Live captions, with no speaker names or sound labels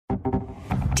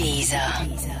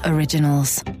Deezer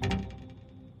Originals.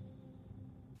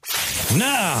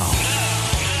 Now,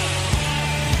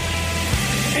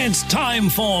 it's time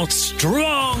for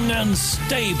Strong and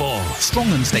Stable.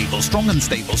 Strong and stable, strong and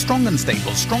stable, strong and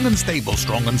stable, strong and stable,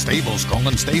 strong and stable, strong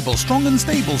and stable, strong and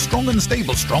stable, strong and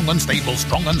stable, strong and stable,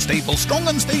 strong and stable, strong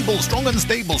and stable, strong and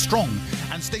stable, strong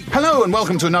and stable. Hello and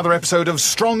welcome to another episode of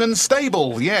Strong and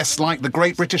Stable. Yes, like the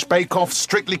Great British Bake Off,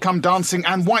 Strictly Come Dancing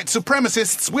and White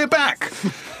Supremacists, we're back.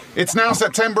 It's now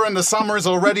September and the summer is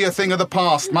already a thing of the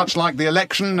past, much like the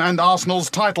election and Arsenal's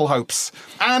title hopes.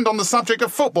 And on the subject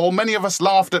of football, many of us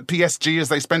laughed at PSG as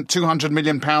they spent £200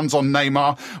 million on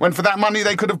Neymar, when for that money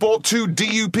they could have bought 2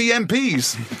 DUP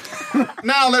MPs.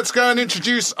 Now let's go and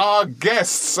introduce our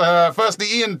guests. Firstly,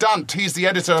 Ian Dunt. He's the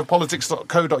editor of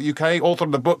politics.co.uk, author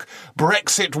of the book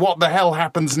Brexit, What the Hell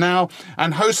Happens Now,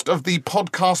 and host of the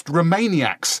podcast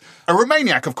Remainiacs. A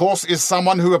Remainiac, of course, is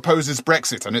someone who opposes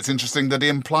Brexit, and it's interesting that he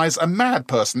implies a mad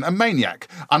person, a maniac,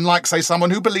 unlike, say,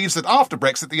 someone who believes that after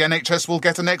Brexit the NHS will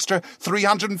get an extra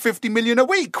 $350 million a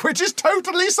week, which is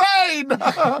totally sane!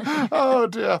 Oh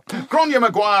dear. Gráinne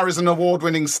Maguire is an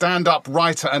award-winning stand-up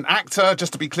writer and actor.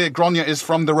 Just to be clear, Gráinne is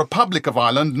from the Republic of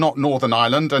Ireland, not Northern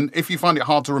Ireland, and if you find it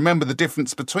hard to remember the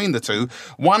difference between the two,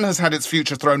 one has had its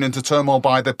future thrown into turmoil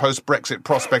by the post-Brexit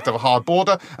prospect of a hard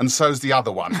border, and so's the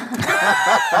other one.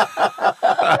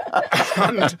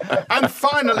 and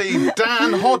finally,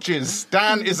 Dan Hodges.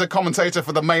 Dan is a commentator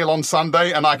for the Mail on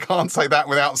Sunday, and I can't say that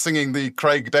without singing the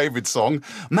Craig David song,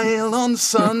 Mail on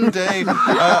Sunday.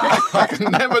 I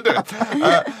can never do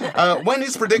it. When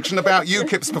his prediction about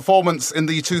UKIP's performance in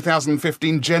the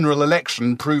 2015 general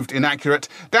election proved inaccurate,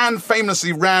 Dan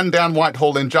famously ran down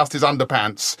Whitehall in just his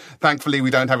underpants. Thankfully,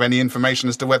 we don't have any information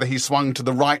as to whether he swung to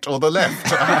the right or the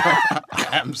left.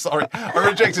 I'm sorry. I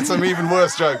rejected some even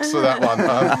worse jokes for that one.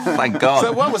 Thank God.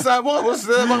 So what was that? What was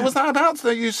that about?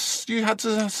 You had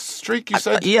to streak, you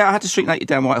said? Yeah, I had to streak naked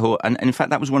down Whitehall, and in fact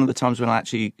that was one of the times when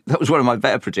that was one of my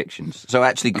better predictions. So I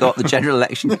actually got the general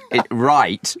election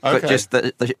right, but just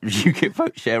the UKIP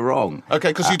vote share wrong. Okay,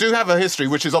 because you do have a history,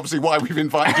 which is obviously why we've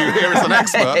invited you here as an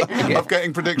expert of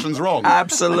getting predictions wrong.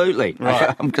 Absolutely.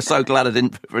 Right. I'm so glad I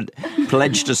didn't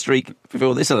pledge to streak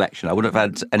before this election. I wouldn't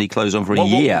have had any clothes on for a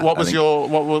year. What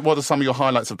are some of your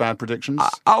highlights of bad predictions?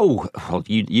 Well,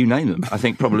 you name them. I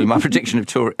think probably my prediction of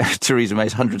Theresa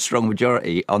May's 100-strong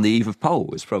majority on the eve of poll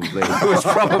was probably one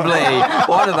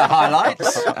of the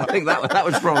highlights. I think that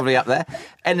was probably up there.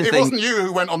 It wasn't you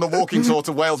who went on the walking tour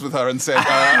to Wales with her and said,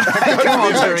 "Come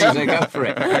on, Theresa, go for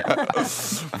it."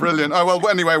 Yeah. Brilliant. Oh, well,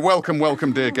 anyway,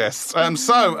 welcome, dear guests.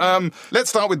 So let's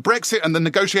start with Brexit, and the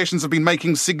negotiations have been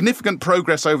making significant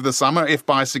progress over the summer, if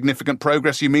by significant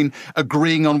progress you mean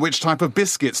agreeing on which type of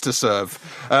biscuits to serve.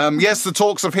 Yes, the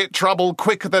talks have hit trouble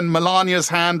quicker than Melania's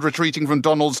hand retreating from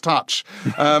Donald's touch.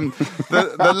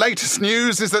 The latest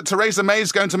news is that Theresa May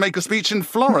is going to make a speech in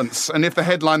Florence, and if the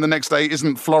headline the next day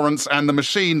isn't Florence and the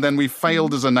Machine, then we've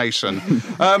failed as a nation.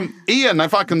 Ian,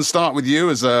 if I can start with you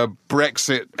as a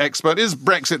Brexit expert, is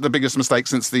Brexit the biggest mistake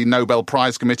since the Nobel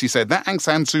Prize Committee said that Aung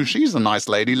San Suu Kyi's a nice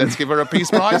lady, let's give her a peace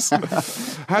prize?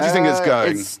 How do you think it's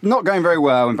going? It's not going very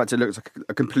well. In fact, it looks like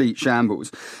a complete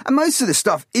shambles. And most of this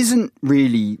stuff isn't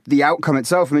really the outcome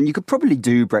itself. I mean, you could probably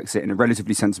do Brexit in a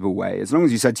relatively sensible way, as long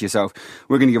as you said to yourself,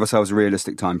 we're going to give ourselves a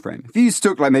realistic time frame. If you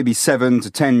took like maybe 7 to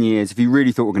 10 years, if you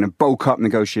really thought we're going to bulk up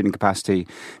negotiating capacity,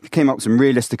 if you came up with some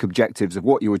realistic objectives of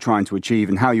what you were trying to achieve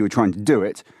and how you were trying to do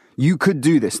it, you could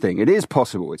do this thing. It is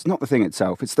possible. It's not the thing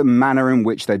itself. It's the manner in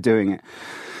which they're doing it.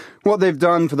 What they've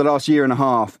done for the last year and a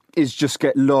half is just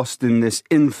get lost in this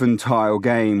infantile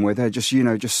game where they're just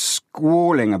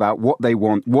squalling about what they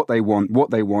want, not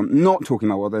talking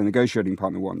about what their negotiating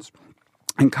partner wants.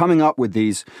 And coming up with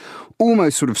these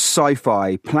almost sort of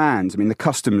sci-fi plans. I mean, the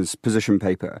customs position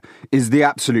paper is the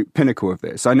absolute pinnacle of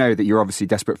this. I know that you're obviously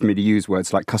desperate for me to use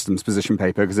words like customs position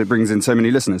paper because it brings in so many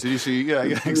listeners. Did you see? Yeah,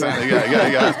 exactly.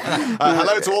 Yeah.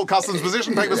 Hello to all customs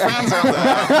position papers fans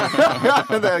out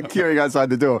there. They're queuing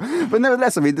outside the door. But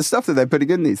nevertheless, I mean, the stuff that they're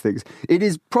putting in these things, it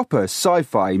is proper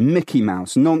sci-fi, Mickey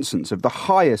Mouse nonsense of the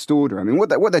highest order. I mean, what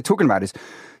they're talking about is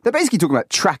they're basically talking about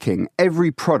tracking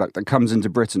every product that comes into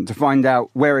Britain to find out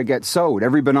where it gets sold.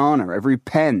 Every banana, every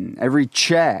pen, every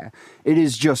chair. It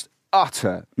is just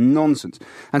utter nonsense.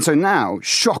 And so now,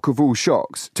 shock of all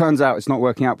shocks, turns out it's not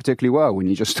working out particularly well when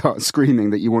you just start screaming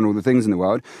that you want all the things in the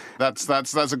world. That's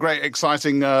a great,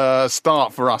 exciting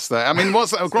start for us there. I mean,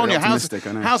 Gráinne,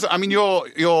 how's it? I mean,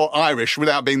 you're Irish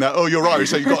without being that. Oh, you're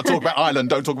Irish, so you've got to talk about Ireland.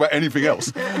 Don't talk about anything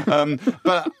else.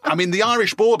 But I mean, the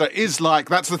Irish border is like,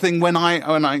 that's the thing. When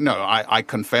I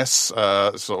confess,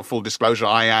 sort of full disclosure,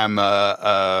 I am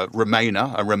a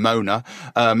Ramona,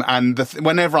 and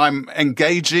whenever I'm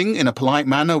engaging in a polite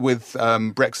manner with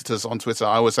Brexiters on Twitter,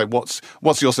 I always say,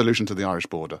 "What's your solution to the Irish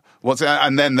border?"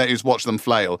 And then there is watch them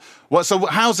flail. So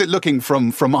how's it looking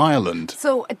from Ireland?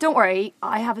 So don't worry,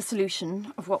 I have a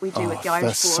solution of what we do with the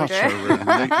Irish border.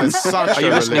 Are you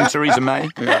listening, Theresa May?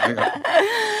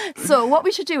 So what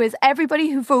we should do is everybody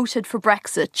who voted for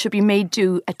Brexit should be made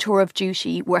do a tour of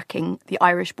duty working the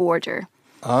Irish border.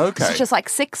 Okay. So it's just like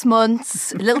 6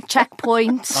 months, a little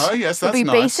checkpoint. Oh, yes, that's There'll be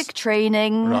nice. basic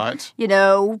training. Right.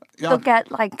 They'll get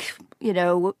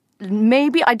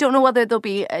maybe, I don't know whether there'll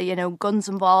be, guns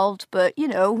involved, but,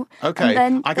 Okay, and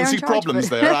then I can see problems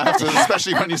there. I have to,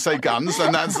 especially when you say guns,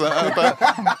 and that's. But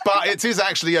it is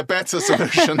actually a better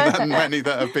solution than many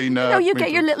that have been. You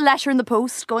get your little letter in the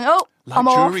post going, like I'm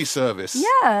off. jury service.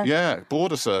 Yeah,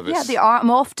 border service. Yeah, I'm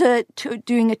off to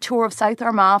doing a tour of South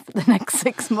Armagh for the next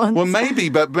 6 months. Well, maybe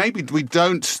we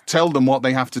don't tell them what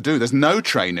they have to do. There's no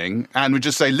training, and we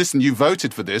just say, listen, you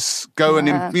voted for this. Go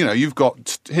and you've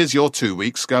got, here's your 2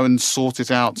 weeks. Go and sort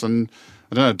it out. And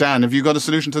I don't know, Dan, have you got a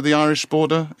solution to the Irish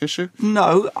border issue?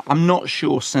 No, I'm not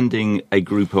sure sending a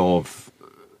group of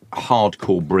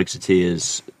hardcore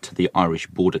Brexiteers to the Irish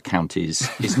border counties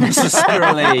is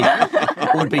necessarily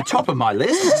would be top of my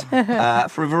list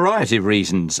for a variety of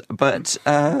reasons. But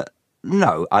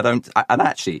no, I don't. And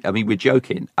actually, I mean, we're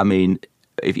joking. I mean,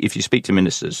 if you speak to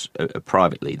ministers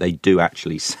privately, they do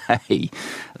actually say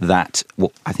that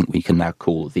what I think we can now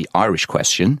call the Irish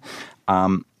question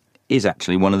is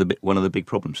actually one of the big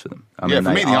problems for them. For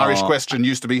me, the Irish question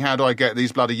used to be, how do I get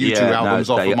these bloody U2 albums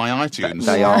off of my iTunes?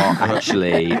 They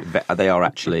are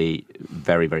actually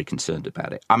very, very concerned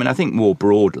about it. I mean, I think more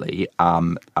broadly, I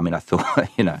thought,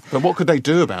 But what could they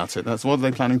do about it? What are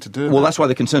they planning to do? Well, that's why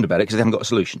they're concerned about it, because they haven't got a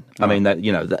solution. I mean,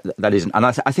 that isn't. And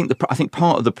I think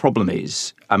part of the problem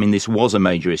is, I mean, this was a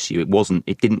major issue.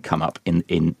 It didn't come up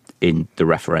in the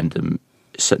referendum,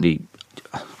 certainly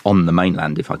on the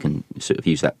mainland, if I can sort of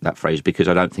use that phrase, because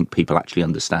I don't think people actually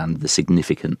understand the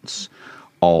significance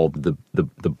of the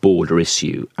border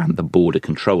issue and the border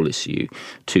control issue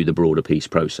to the broader peace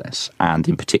process, and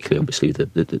in particular, obviously,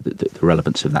 the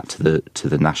relevance of that to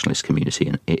the nationalist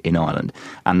community in Ireland,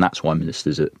 and that's why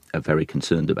ministers are very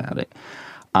concerned about it.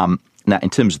 Now,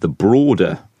 in terms of the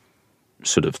broader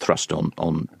sort of thrust on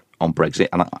Brexit,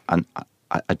 and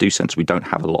I do sense we don't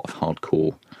have a lot of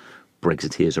hardcore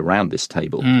Brexiteers around this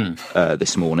table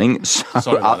this morning.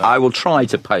 So I will try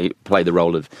to play the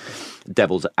role of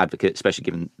devil's advocate, especially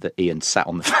given that Ian sat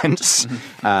on the fence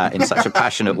in such a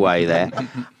passionate way there.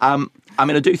 I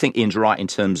mean, I do think Ian's right in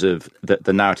terms of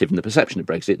the narrative and the perception of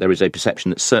Brexit. There is a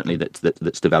perception that certainly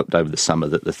that's developed over the summer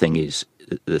that the thing is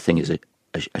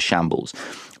a shambles.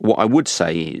 What I would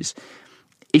say is,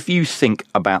 if you think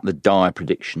about the dire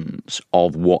predictions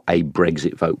of what a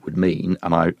Brexit vote would mean,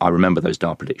 and I remember those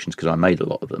dire predictions because I made a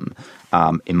lot of them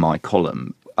in my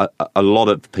column, a lot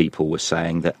of people were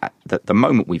saying that the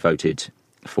moment we voted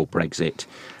for Brexit,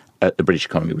 the British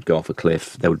economy would go off a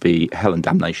cliff. There would be hell and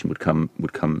damnation would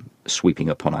come sweeping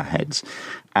upon our heads,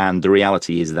 and the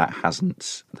reality is that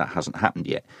hasn't happened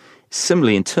yet.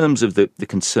 Similarly, in terms of the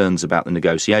concerns about the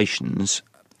negotiations,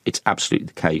 it's absolutely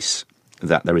the case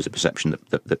that there is a perception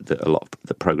that a lot of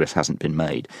the progress hasn't been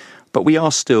made. But we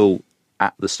are still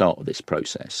at the start of this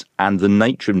process. And the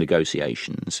nature of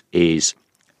negotiations is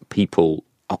people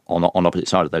on opposite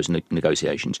side of those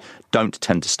negotiations don't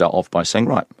tend to start off by saying,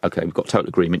 right, okay, we've got total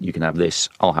agreement, you can have this,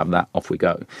 I'll have that, off we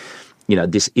go.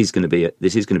 This is going to be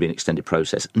an extended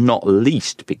process, not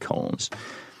least because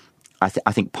I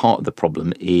think part of the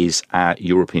problem is our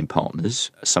European partners,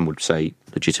 some would say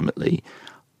legitimately,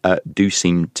 do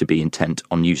seem to be intent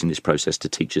on using this process to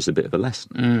teach us a bit of a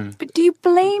lesson. But do you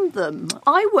blame them?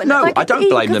 I wouldn't. No, I don't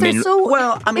blame them.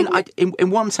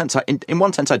 In one sense,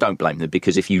 I don't blame them,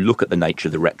 because if you look at the nature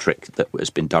of the rhetoric that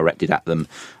has been directed at them,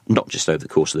 not just over the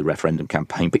course of the referendum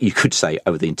campaign, but you could say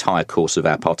over the entire course of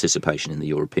our participation in the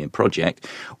European project,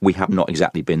 we have not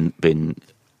exactly been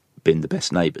the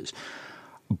best neighbours.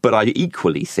 But I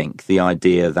equally think the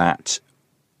idea that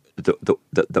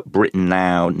Britain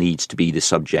now needs to be the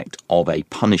subject of a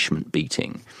punishment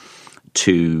beating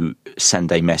to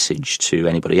send a message to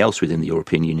anybody else within the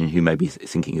European Union who may be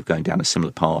thinking of going down a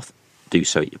similar path do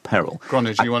so at your peril.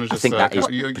 Grania, do you want to just... I think that is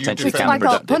you potentially Which I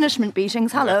call counterproductive. punishment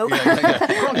beatings. Hello.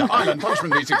 Grania Island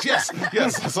punishment meetings. Yes.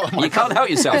 That's what You can't help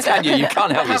yourself, can you? You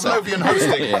can't help yourself. Pavlovian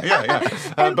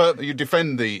hosting. But you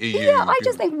defend the EU. Yeah, I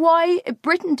just think why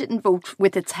Britain didn't vote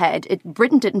with its head.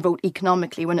 Britain didn't vote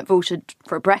economically when it voted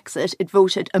for Brexit. It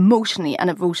voted emotionally and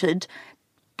it voted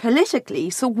politically.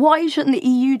 So why shouldn't the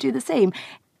EU do the same?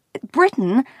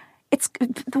 Britain, it's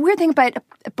the weird thing about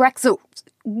Brexit.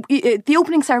 The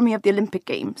opening ceremony of the Olympic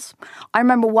Games, I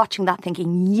remember watching that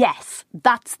thinking, yes,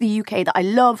 that's the UK that I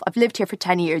love. I've lived here for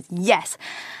 10 years. Yes.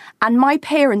 And my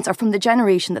parents are from the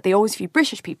generation that they always view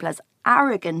British people as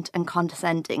arrogant and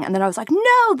condescending. And then I was like,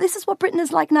 no, this is what Britain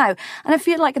is like now. And I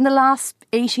feel like in the last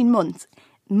 18 months,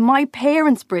 my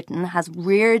parents' Britain has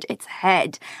reared its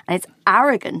head and it's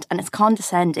arrogant and it's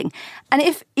condescending. And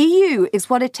if EU is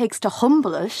what it takes to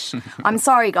humble it, I'm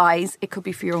sorry, guys, it could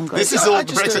be for your own good. This is all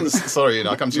Brexit. Sorry,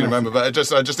 I'll come to you in a moment, but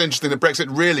just interesting that Brexit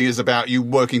really is about you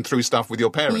working through stuff with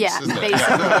your parents, Yeah, isn't it?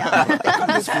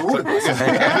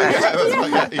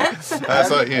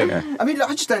 basically, yeah. I mean, look,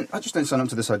 I just don't sign up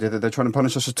to this idea that they're trying to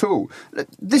punish us at all.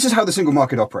 This is how the single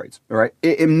market operates, all right?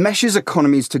 It meshes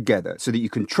economies together so that you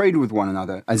can trade with one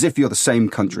another as if you're the same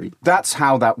country. That's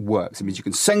how that works. It means you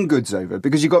can send goods over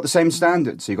because you've got the same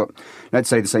standards. So you've got, let's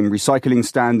say, the same recycling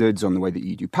standards on the way that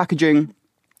you do packaging.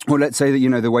 Or let's say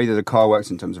that, the way that a car works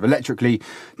in terms of electrically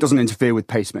doesn't interfere with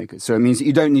pacemakers. So it means that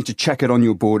you don't need to check it on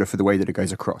your border for the way that it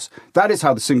goes across. That is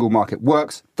how the single market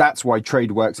works. That's why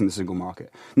trade works in the single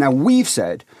market. Now, we've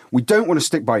said we don't want to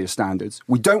stick by your standards.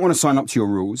 We don't want to sign up to your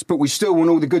rules, but we still want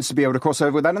all the goods to be able to cross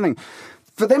over without anything.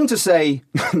 For them to say,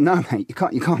 no, mate, you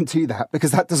can't do that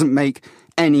because that doesn't make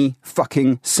any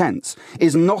fucking sense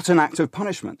is not an act of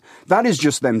punishment. That is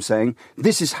just them saying,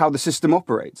 this is how the system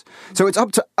operates. So it's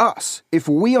up to us, if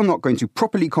we are not going to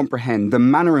properly comprehend the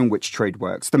manner in which trade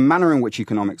works, the manner in which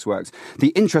economics works, the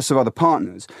interests of other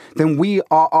partners, then we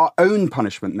are our own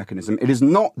punishment mechanism. It is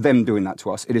not them doing that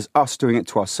to us. It is us doing it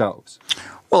to ourselves.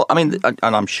 Well, I mean,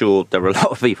 and I'm sure there are a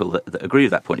lot of people that agree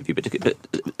with that point of view, but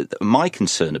my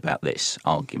concern about this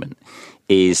argument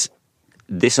is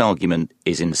this argument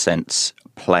is, in a sense,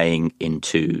 playing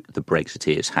into the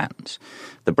Brexiteers' hands.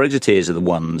 The Brexiteers are the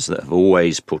ones that have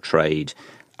always portrayed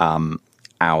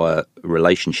our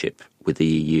relationship with the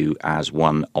EU as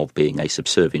one of being a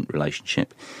subservient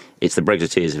relationship. It's the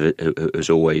Brexiteers who has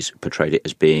always portrayed it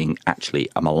as being actually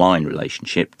a malign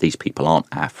relationship. These people aren't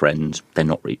our friends. They're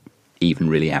not even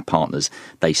really our partners.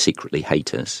 They secretly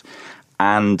hate us.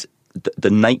 And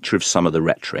the nature of some of the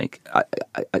rhetoric,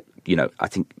 I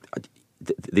think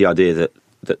the idea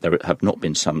that there have not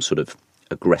been some sort of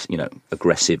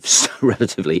aggressive,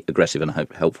 relatively aggressive and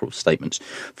helpful statements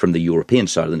from the European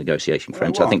side of the negotiation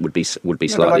front, I think would be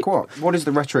slightly... Like what? What is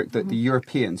the rhetoric that the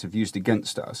Europeans have used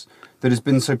against us that has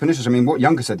been so pernicious? I mean, what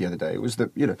Juncker said the other day was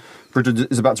that, Britain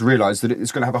is about to realise that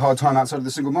it's going to have a hard time outside of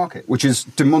the single market, which is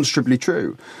demonstrably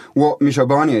true. What Michel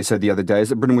Barnier said the other day is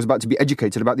that Britain was about to be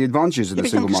educated about the advantages of the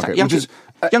single market, which is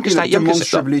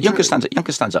demonstrably true.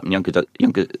 Juncker stands up and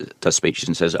Juncker does speeches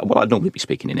and says, well, I'd normally be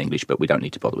speaking in English, but we don't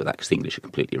need to bother with that because the English are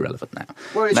completely irrelevant now.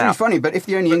 Well, it's really funny, but if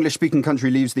the only English-speaking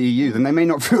country leaves the EU, then they may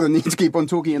not feel the need to keep on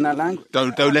talking in that language.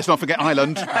 Don't let's not forget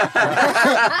Ireland.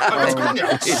 I'm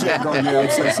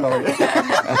so sorry.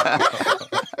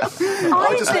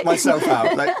 I'll just let myself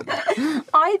out.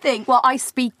 I think, I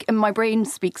speak, and my brain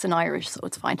speaks in Irish, so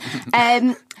it's fine.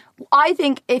 I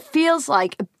think it feels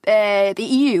like the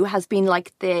EU has been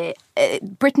like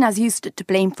Britain has used it to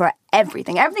blame for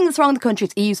everything. Everything that's wrong in the country,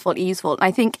 it's EU's fault, EU's fault. And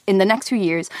I think in the next few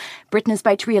years, Britain is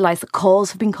about to realise the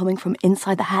calls have been coming from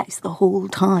inside the house the whole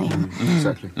time.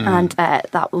 Exactly. And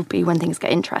that will be when things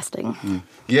get interesting.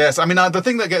 Yes, I mean, the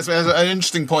thing that gets me is an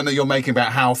interesting point that you're making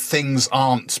about how things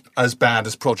aren't as bad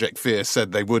as Project Fear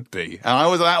said they would be.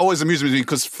 And that always amuses me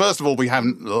because, first of all, we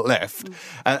haven't left.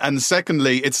 And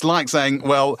secondly, it's like saying,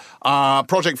 well,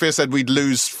 Project Fear said we'd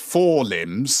lose 4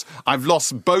 limbs. I've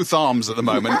lost both arms at the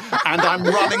moment, and I'm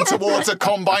running towards a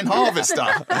combine harvester.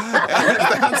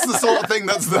 That's the sort of thing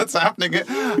that's happening.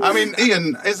 I mean,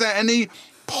 Ian, is there any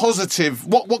positive?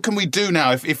 What can we do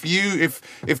now?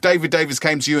 If David Davis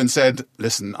came to you and said,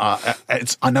 "Listen,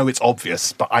 I know it's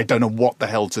obvious, but I don't know what the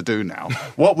hell to do now,"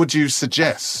 what would you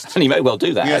suggest? And he may well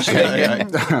do that.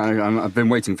 Yeah. I've been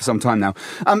waiting for some time now.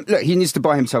 Look, he needs to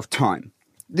buy himself time.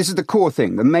 This is the core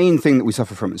thing. The main thing that we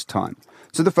suffer from is time.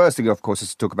 So the first thing, of course,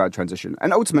 is to talk about transition.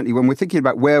 And ultimately, when we're thinking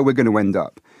about where we're going to end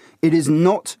up, it is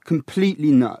not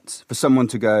completely nuts for someone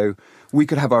to go, we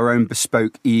could have our own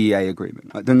bespoke EEA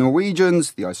agreement. Like the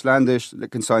Norwegians, the Icelandish,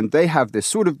 Liechtenstein, they have this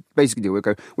sort of basic deal.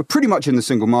 We're pretty much in the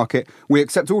single market. We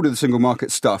accept all of the single market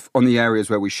stuff on the areas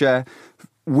where we share.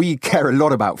 we care a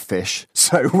lot about fish,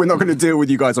 so we're not going to deal with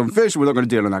you guys on fish, we're not going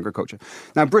to deal on agriculture.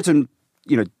 Now, Britain,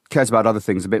 cares about other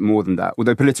things a bit more than that,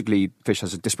 although politically fish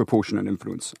has a disproportionate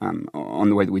influence on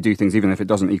the way that we do things, even if it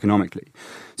doesn't economically.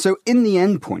 So in the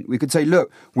end point, we could say,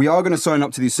 look, we are going to sign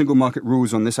up to these single market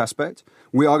rules on this aspect.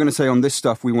 We are going to say on this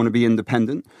stuff we want to be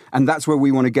independent, and that's where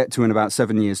we want to get to in about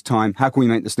 7 years' time. How can we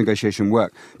make this negotiation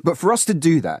work? But for us to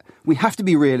do that, we have to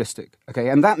be realistic, okay?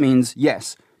 And that means,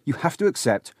 yes, you have to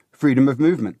accept freedom of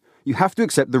movement. You have to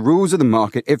accept the rules of the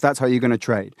market if that's how you're going to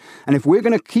trade. And if we're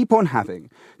going to keep on having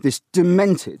this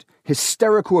demented,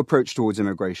 hysterical approach towards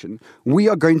immigration, we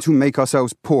are going to make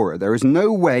ourselves poorer. There is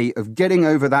no way of getting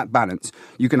over that balance.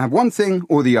 You can have one thing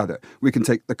or the other. We can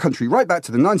take the country right back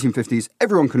to the 1950s.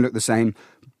 Everyone can look the same.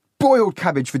 Boiled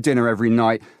cabbage for dinner every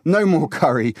night, no more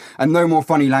curry, and no more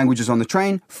funny languages on the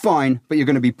train, fine, but you're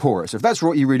going to be porous. If that's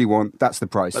what you really want, that's the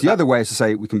price. The other way is to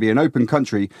say we can be an open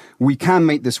country, we can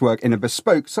make this work in a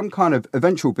bespoke, some kind of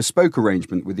eventual bespoke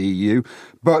arrangement with the EU,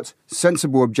 but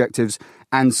sensible objectives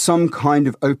and some kind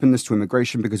of openness to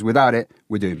immigration, because without it,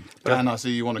 we're doomed. Dan, I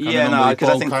see you want to come in on the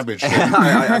boiled cabbage.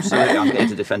 Absolutely, I'm here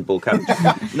to defend boiled cabbage.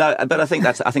 No, but I think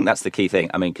that's the key thing.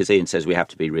 I mean, because Ian says we have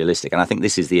to be realistic, and I think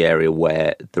this is the area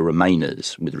where the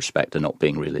Remainers, with respect, are not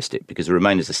being realistic, because the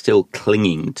Remainers are still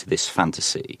clinging to this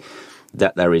fantasy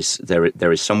that there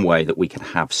is some way that we can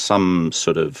have some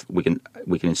sort of we can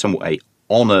in some way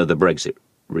honour the Brexit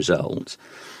result,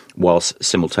 whilst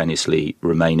simultaneously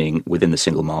remaining within the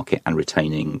single market and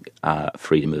retaining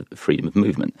freedom of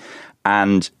movement.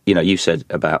 And you said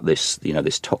about this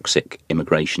this toxic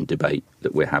immigration debate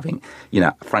that we're having.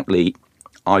 Frankly,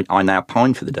 I now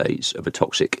pine for the days of a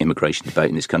toxic immigration debate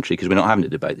in this country, because we're not having a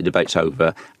debate. The debate's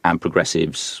over, and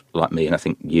progressives like me, and I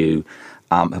think you,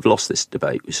 have lost this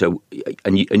debate. So,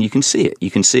 and you can see it.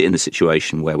 You can see it in the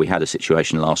situation where we had a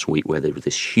situation last week where there was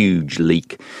this huge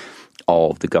leak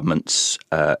of the government's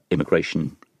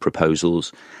immigration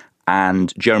proposals,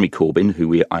 and Jeremy Corbyn,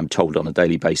 who I'm told on a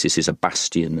daily basis is a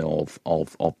bastion of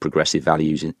progressive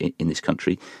values in this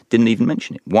country, didn't even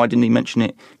mention it. Why didn't he mention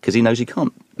it? Because he knows he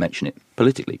can't mention it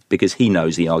politically, because he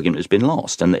knows the argument has been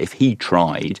lost, and that if he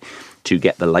tried to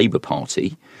get the Labour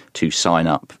Party to sign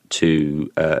up to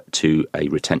a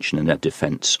retention and a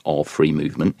defence of free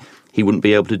movement, he wouldn't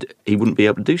be able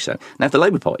to do so. Now, if the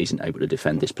Labour Party isn't able to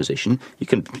defend this position,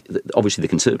 obviously the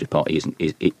Conservative Party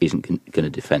isn't going to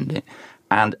defend it.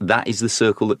 And that is the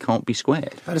circle that can't be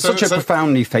squared. That is such a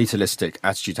profoundly fatalistic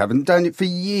attitude to have. And done it for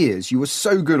years. You were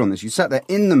so good on this. You sat there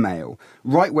in the Mail,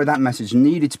 right where that message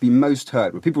needed to be most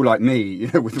heard. With people like me,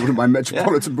 with all of my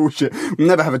metropolitan bullshit, will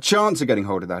never have a chance of getting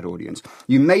hold of that audience.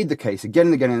 You made the case again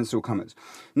and again, and it's all comers.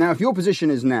 Now, if your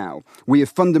position is now, we have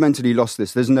fundamentally lost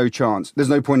this, there's no chance, there's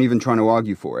no point even trying to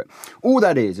argue for it. All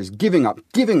that is giving up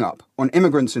on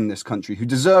immigrants in this country who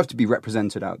deserve to be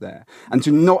represented out there, and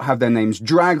to not have their names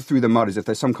dragged through the mud as if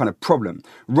there's some kind of problem,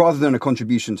 rather than a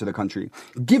contribution to the country.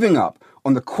 Giving up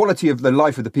on the quality of the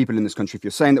life of the people in this country. If you're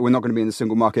saying that we're not going to be in the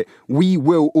single market, we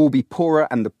will all be poorer,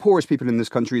 and the poorest people in this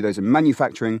country, those in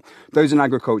manufacturing, those in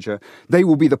agriculture, they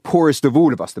will be the poorest of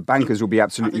all of us. The bankers will be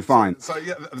absolutely fine. So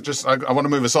yeah, I want to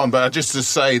move us on, but just to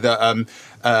say that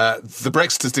the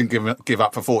Brexiters didn't give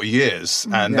up for 40 years,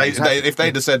 and if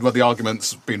they'd have said, well, the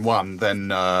argument's been won, then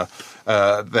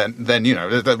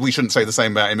we shouldn't say the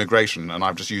same about immigration. And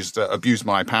I've just abused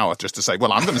my power just to say,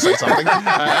 well, I'm going to say something,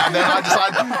 and then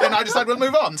I decide we'll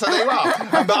move on. So there you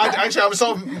are. But I was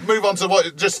sort of move on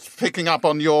to just picking up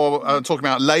on your talking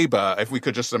about Labour. If we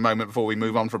could just a moment before we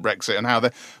move on from Brexit, and how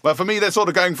for me they're sort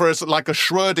of going for like a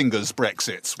Schrödinger's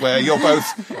Brexit, where you're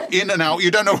both in and out.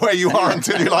 You don't know where you are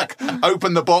until you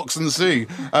open the box and see.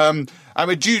 I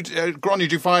mean, Gráinne,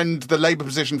 do you find the Labour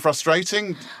position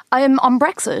frustrating? On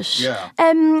Brexit? Yeah.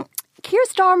 Keir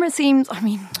Starmer seems,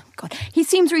 he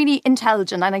seems really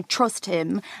intelligent, and I trust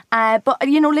him. But,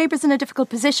 Labour's in a difficult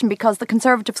position, because the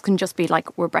Conservatives can just be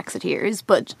like, we're Brexiteers,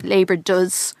 but Labour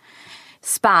does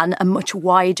span a much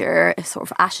wider sort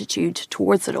of attitude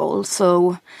towards it all.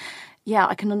 So, yeah,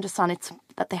 I can understand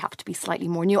that they have to be slightly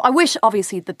more new. I wish,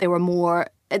 obviously, that they were more,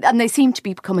 and they seem to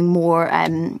be becoming more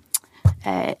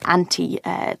anti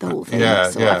the whole thing.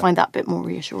 I find that a bit more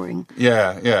reassuring.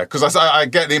 Yeah, because I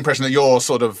get the impression that you're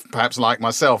sort of, perhaps like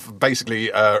myself, basically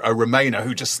a Remainer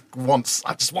who I just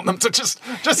want them to just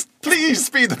please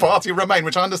be the party of Remain,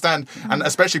 which I understand, and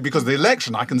especially because of the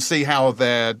election, I can see how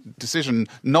their decision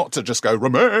not to just go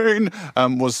Remain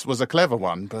was a clever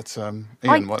one. But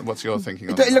Ian, what's your thinking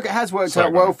on that? Look, it has worked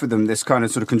out well for them, this kind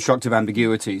of sort of constructive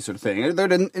ambiguity sort of thing. It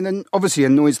then obviously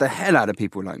annoys the hell out of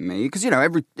people like me, because,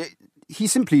 he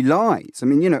simply lies. I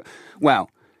mean,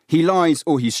 he lies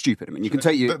or he's stupid. I mean, you can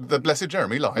take you... The blessed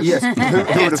Jeremy lies. Yes,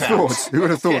 who would have thought? Who would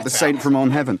have thought? Get The saint from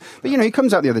on heaven. But, he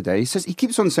comes out the other day, he says, he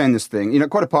keeps on saying this thing,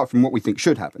 quite apart from what we think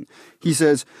should happen. He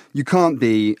says, you can't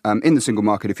be in the single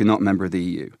market if you're not a member of the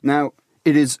EU. Now,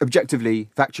 it is objectively,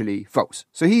 factually false.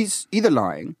 So he's either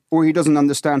lying or he doesn't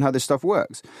understand how this stuff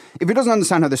works. If he doesn't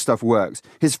understand how this stuff works,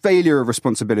 his failure of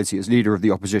responsibility as leader of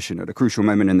the opposition at a crucial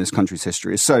moment in this country's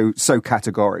history is so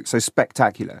categoric, so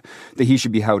spectacular, that he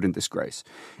should be held in disgrace.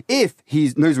 If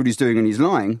he knows what he's doing and he's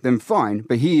lying, then fine,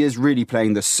 but he is really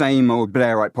playing the same old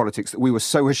Blairite politics that we were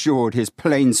so assured his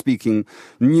plain-speaking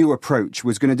new approach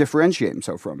was going to differentiate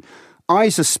himself from. I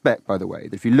suspect, by the way,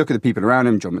 that if you look at the people around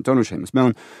him, John McDonnell, Seamus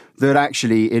Milne, that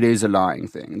actually it is a lying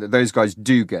thing, that those guys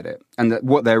do get it, and that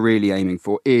what they're really aiming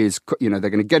for is, they're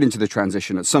going to get into the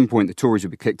transition. At some point, the Tories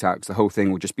will be kicked out because the whole thing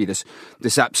will just be this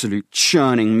absolute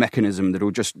churning mechanism that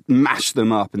will just mash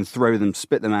them up and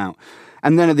spit them out.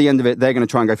 And then at the end of it, they're going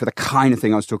to try and go for the kind of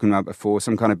thing I was talking about before,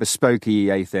 some kind of bespoke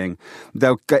EEA thing.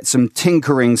 They'll get some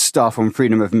tinkering stuff on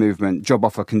freedom of movement, job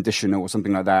offer conditional or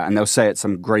something like that, and they'll say it's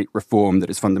some great reform that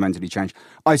has fundamentally changed.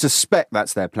 I suspect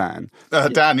that's their plan.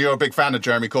 Dan, you're a big fan of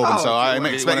Jeremy Corbyn, so I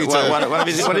expect you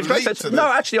to...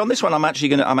 No, actually, on this one, I'm actually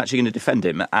going to defend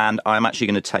him, and I'm actually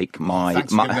going to take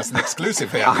Thanks for giving us an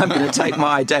exclusive here. I'm going to take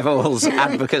my devil's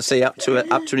advocacy up to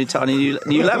an entirely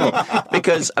new level,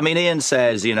 because Ian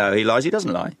says, he lies. He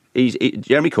doesn't lie.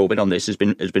 Jeremy Corbyn on this has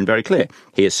been very clear.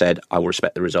 He has said, I will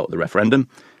respect the result of the referendum.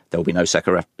 There will be no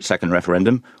second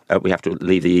referendum. We have to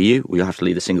leave the EU. We have to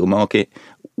leave the single market.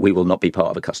 We will not be part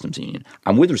of a customs union.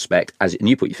 And with respect, and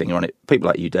you put your finger on it, people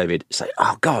like you, David, say,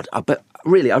 oh, God, I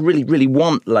really, really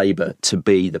want Labour to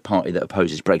be the party that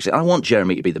opposes Brexit. I want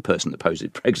Jeremy to be the person that opposes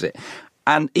Brexit.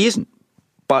 And he isn't.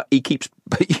 But you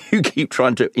keep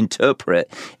trying to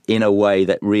interpret in a way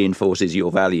that reinforces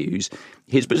your values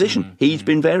his position. Mm-hmm. He's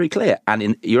been very clear.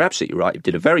 And you're absolutely right. He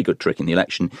did a very good trick in the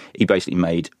election. He basically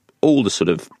made all the sort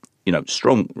of,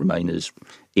 strong Remainers,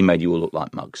 he made you all look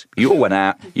like mugs. You all went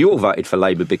out, you all voted for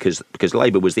Labour because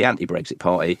Labour was the anti-Brexit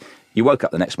party. You woke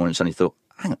up the next morning and suddenly thought,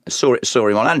 hang on, I saw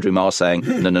him on Andrew Marr saying,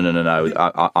 no,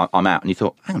 I'm out. And you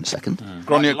thought, hang on a second.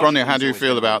 Grania, how do you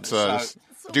feel about...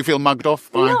 do you feel mugged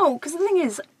off? No, because the thing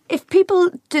is, if people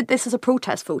did this as a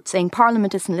protest vote, saying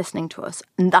Parliament isn't listening to us,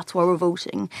 and that's why we're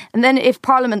voting, and then if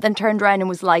Parliament then turned around and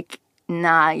was like,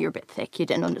 nah, you're a bit thick, you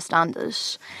didn't understand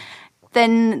it,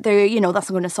 then that's not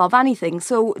going to solve anything.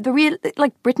 So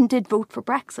Britain did vote for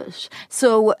Brexit.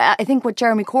 So I think what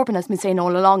Jeremy Corbyn has been saying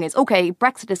all along is, okay,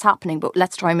 Brexit is happening, but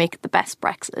let's try and make it the best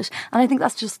Brexit. And I think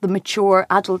that's just the mature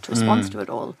adult response to it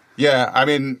all. Yeah,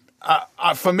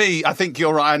 for me, I think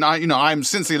you're right. And I'm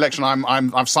since the election,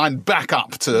 I've signed back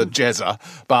up to Jezza,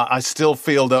 but I still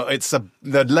feel that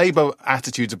the Labour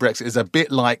attitude to Brexit is a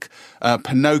bit like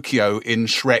Pinocchio in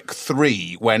Shrek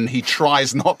 3 when he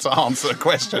tries not to answer a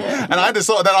question. And I just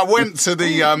thought that I went to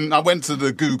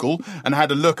the Google and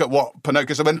had a look at what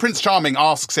Pinocchio. So when Prince Charming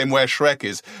asks him where Shrek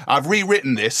is, I've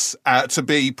rewritten this to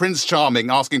be Prince Charming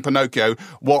asking Pinocchio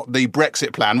what the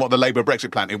Labour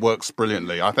Brexit plan. It works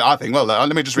brilliantly. I think. Well,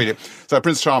 let me just read it. So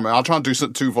Prince Charming, I'll try and do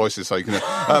two voices so you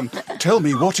can tell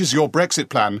me, what is your Brexit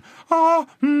plan? I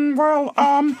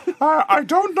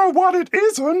don't know what it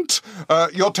isn't.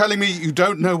 You're telling me you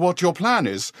don't know what your plan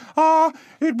is?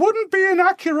 It wouldn't be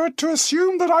inaccurate to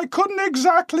assume that I couldn't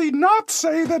exactly not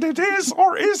say that it is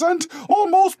or isn't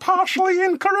almost partially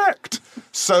incorrect.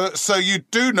 So you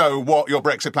do know what your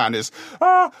Brexit plan is?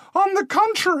 On the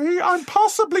contrary, I'm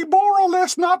possibly more or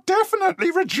less not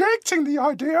definitely rejecting the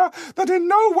idea that in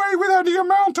no way with any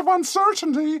amount of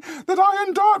uncertainty that I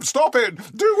endorse. Stop it.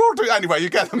 Anyway, you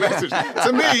get the message.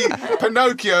 To me,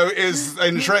 Pinocchio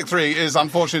in Shrek 3 is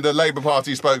unfortunately the Labour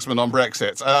Party spokesman on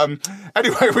Brexit.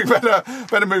 Anyway, we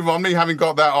better move on. Me having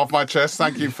got that off my chest.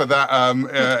 Thank you for that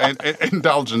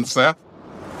indulgence there.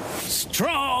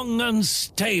 Strong and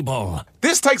stable.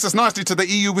 This takes us nicely to the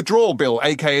EU withdrawal bill,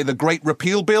 aka the Great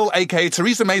Repeal Bill, aka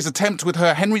Theresa May's attempt with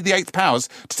her Henry VIII powers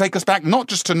to take us back not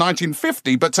just to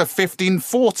 1950, but to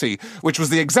 1540, which was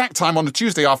the exact time on a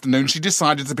Tuesday afternoon she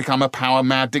decided to become a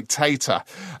power-mad dictator.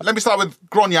 Let me start with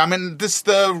Grania.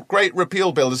 The Great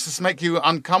Repeal Bill, does this make you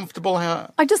uncomfortable?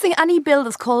 I just think any bill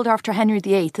that's called after Henry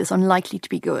VIII is unlikely to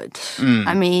be good.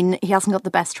 He hasn't got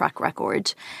the best track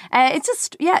record. It's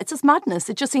just madness.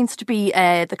 It just seems to be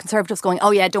the Conservatives going,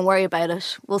 oh yeah, don't worry about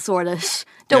it. We'll sort it.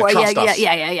 Don't worry.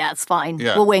 Yeah, it's fine.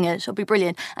 Yeah. We'll wing it. It'll be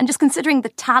brilliant. And just considering the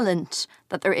talent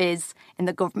that there is in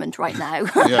the government right now.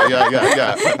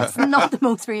 Yeah. It's not the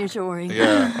most reassuring.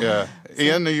 Yeah.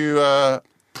 Ian, are you...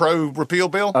 pro-repeal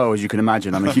bill? Oh, as you can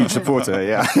imagine, I'm a huge supporter,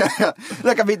 yeah.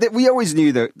 Look, I mean, we always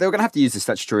knew that they were going to have to use the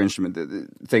statutory instrument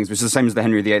things, which is the same as the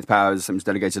Henry VIII powers, same as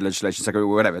delegated legislation, secretary,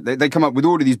 or whatever. They come up with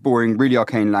all of these boring, really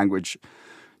arcane language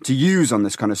to use on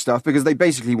this kind of stuff because they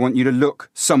basically want you to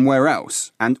look somewhere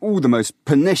else. And all the most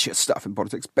pernicious stuff in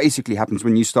politics basically happens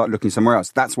when you start looking somewhere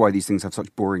else. That's why these things have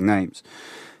such boring names.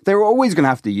 They're always going to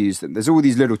have to use them. There's all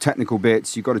these little technical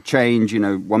bits. You've got to change,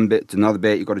 one bit to another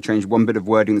bit. You've got to change one bit of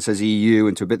wording that says EU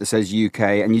into a bit that says UK.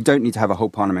 And you don't need to have a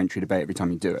whole parliamentary debate every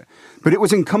time you do it. But it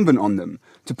was incumbent on them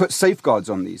to put safeguards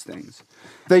on these things.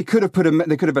 They could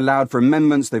have allowed for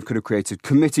amendments. They could have created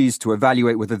committees to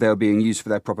evaluate whether they were being used for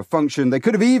their proper function. They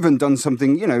could have even done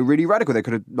something, really radical. They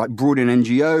could have brought in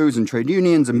NGOs and trade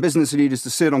unions and business leaders to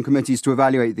sit on committees to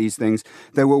evaluate these things.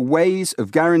 There were ways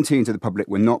of guaranteeing to the public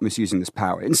we're not misusing this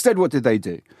power. Instead, what did they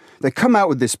do? They come out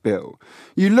with this bill.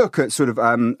 You look at sort of,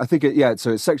 I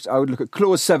would look at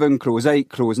Clause 7, Clause 8,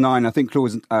 Clause 9, I think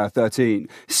Clause 13,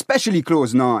 especially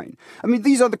Clause 9. I mean,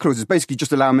 these other clauses basically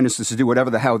just allow ministers to do whatever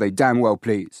the hell they damn well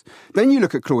please. Then you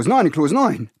look at Clause 9 and Clause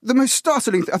 9. The most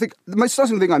startling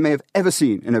thing I may have ever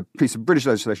seen in a piece of British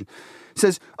legislation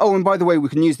says, oh, and by the way, we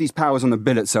can use these powers on the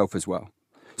bill itself as well.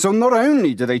 So not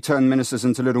only do they turn ministers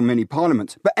into little mini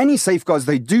parliaments, but any safeguards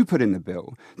they do put in the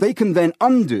bill, they can then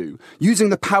undo using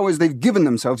the powers they've given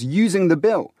themselves using the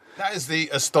bill. That is the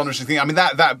astonishing thing. I mean,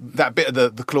 that bit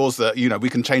of the clause that, we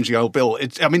can change the old bill.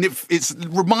 It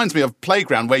reminds me of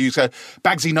Playground where you say,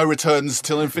 Bagsy no returns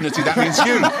till infinity. That means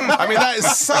you. I mean, that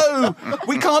is so...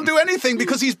 We can't do anything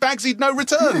because he's Bagsy no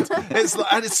returns.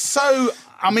 It's so...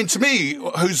 I mean, to me,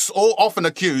 who's often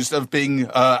accused of being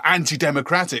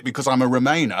anti-democratic because I'm a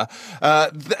Remainer,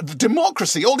 the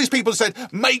democracy, all these people said,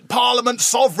 make Parliament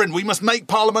sovereign. We must make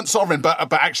Parliament sovereign.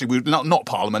 But actually, we're not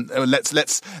Parliament.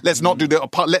 Let's not do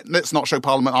let's not show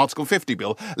Parliament Article 50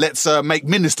 bill. Let's make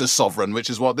ministers sovereign,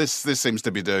 which is what this seems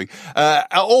to be doing.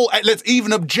 Let's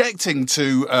even objecting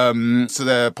to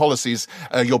their policies.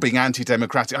 You're being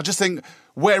anti-democratic. I just think,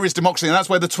 where is democracy? And that's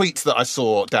where the tweets that I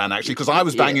saw, Dan, actually, because I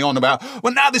was banging on about,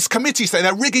 well, now this committee stage,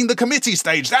 they're rigging the committee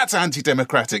stage. That's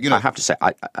anti-democratic. I have to say,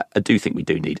 I do think we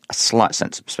do need a slight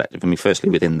sense of perspective. I mean, firstly,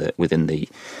 within the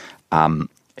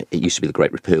it used to be the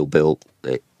Great Repeal Bill,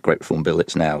 the Great Reform Bill.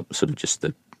 It's now sort of just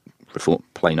the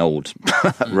plain old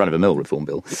run-of-the-mill reform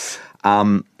bill.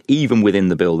 Even within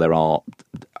the bill, there are,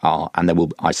 and there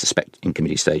will, I suspect, in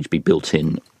committee stage, be built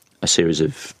in a series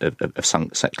of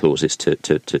sunset clauses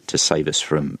to save us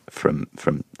from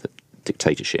the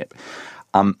dictatorship.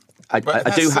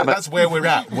 That's where we're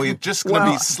at. We're just going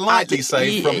to be slightly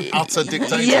saved from utter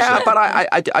dictatorship. Yeah, but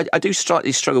I do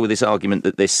slightly struggle with this argument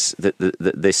that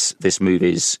this move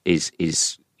is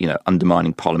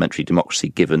undermining parliamentary democracy,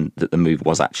 given that the move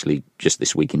was actually just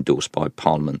this week endorsed by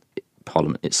Parliament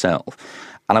itself.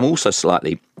 And I'm also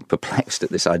slightly perplexed at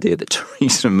this idea that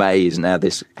Theresa May is now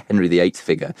this Henry VIII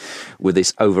figure with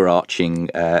this overarching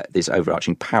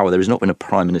power. There has not been a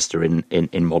prime minister in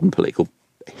modern political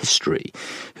history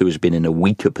who has been in a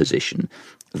weaker position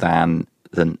than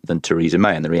Theresa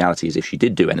May. And the reality is, if she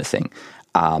did do anything,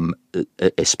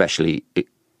 especially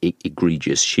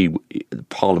egregious,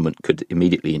 Parliament could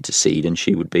immediately intercede, and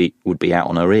she would be out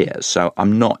on her ears. So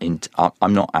I'm not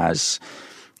as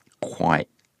quite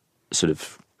sort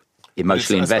of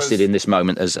emotionally invested in this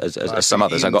moment as some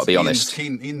others. I've got to be honest.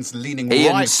 Ian's leaning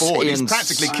right forward. He's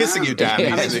practically kissing you, Dan.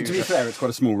 To be fair, it's quite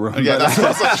a small room. Yeah,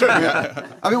 that's true. Yeah.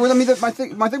 My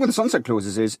thing with the sunset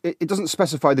clauses is it doesn't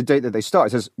specify the date that they start.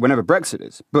 It says whenever Brexit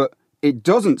is, but it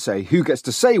doesn't say who gets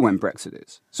to say when Brexit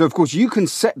is. So, of course, you can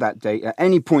set that date at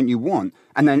any point you want.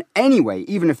 And then anyway,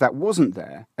 even if that wasn't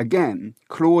there, again,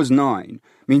 Clause 9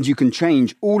 means you can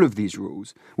change all of these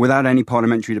rules without any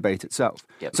parliamentary debate itself.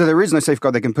 Yep. So there is no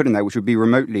safeguard they can put in there which would be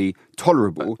remotely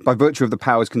tolerable by virtue of the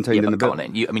powers contained in the bill.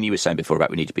 You were saying before about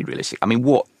we need to be realistic. I mean,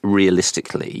 what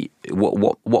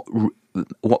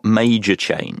major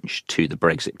change to the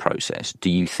Brexit process do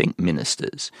you think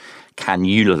ministers could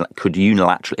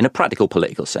unilaterally, in a practical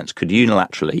political sense, could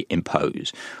unilaterally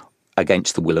impose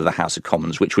against the will of the House of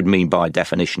Commons, which would mean by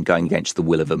definition going against the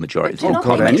will of a majority of the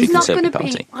Parliamentary Conservative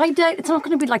Party? I doubt it's not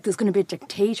going to be like there's going to be a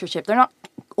dictatorship. They're not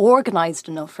organised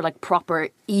enough for like proper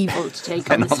evil to take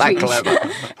on the street.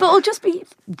 But it'll just be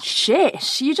shit.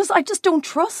 I just don't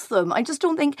trust them. I just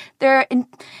don't think they're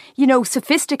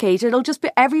sophisticated. It'll just be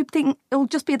everything. It'll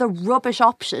just be the rubbish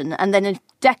option, and then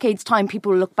decades' time,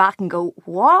 people will look back and go,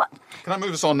 what? Can I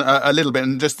move us on a little bit?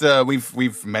 And just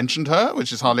we've mentioned her,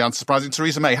 which is hardly unsurprising.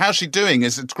 Theresa May, how's she doing?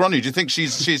 Gráinne, do you think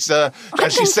she's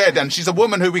as she said, and she's a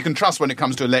woman who we can trust when it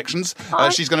comes to elections?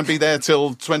 She's going to be there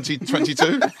till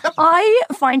 2022? I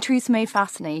find Theresa May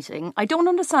fascinating. I don't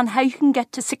understand how you can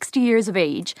get to 60 years of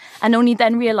age and only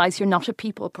then realise you're not a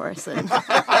people person. How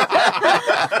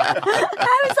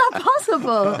is that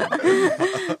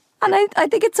possible? And I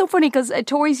think it's so funny because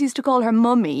Tories used to call her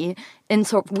mummy in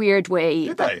sort of weird way.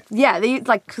 Did they? Yeah,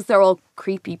 because they're all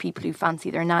creepy people who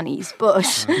fancy their nannies.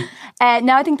 But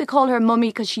now I think they call her mummy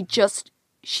because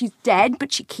she's dead,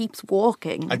 but she keeps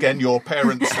walking. Again, your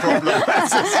parents' problem.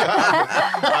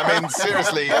 I mean,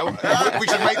 seriously, we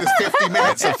should make this 50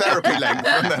 minutes of therapy length.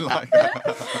 And then,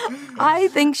 I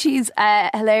think she's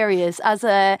hilarious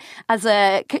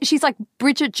she's like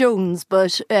Bridget Jones,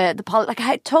 but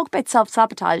talk about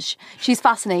self-sabotage. She's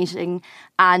fascinating,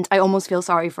 and I almost feel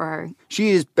sorry for her. She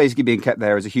is basically being kept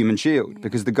there as a human shield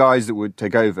because the guys that would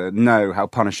take over know how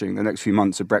punishing the next few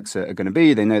months of Brexit are going to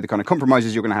be. They know the kind of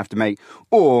compromises you're going to have to make,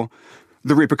 or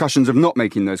the repercussions of not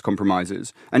making those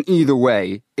compromises. And either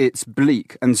way, it's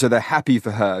bleak. And so they're happy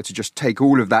for her to just take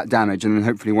all of that damage and then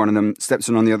hopefully one of them steps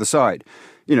in on the other side.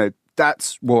 You know,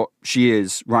 that's what she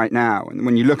is right now. And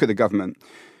when you look at the government,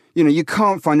 you know, you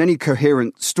can't find any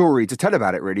coherent story to tell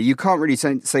about it, really. You can't really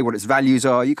say what its values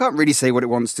are. You can't really say what it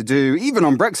wants to do, even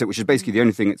on Brexit, which is basically the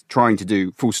only thing it's trying to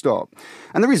do, full stop.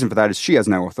 And the reason for that is she has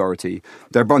no authority.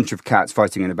 They're a bunch of cats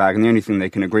fighting in a bag, and the only thing they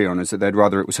can agree on is that they'd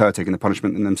rather it was her taking the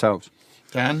punishment than themselves.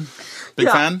 Dan, big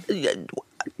fan?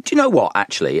 Do you know what,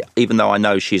 actually, even though I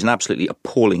know she's an absolutely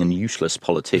appalling and useless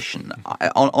politician,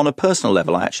 on a personal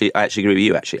level, I actually agree with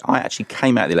you, actually. I actually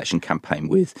came out of the election campaign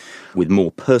with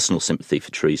more personal sympathy for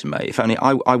Theresa May. If only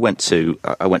I went to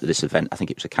this event, I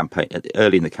think it was a campaign,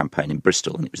 early in the campaign in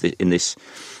Bristol, and it was in this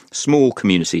small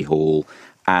community hall,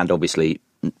 and obviously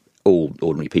all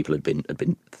ordinary people had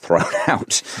been thrown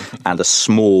out, and a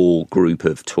small group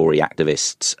of Tory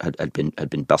activists had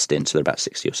been bussed in. So there were about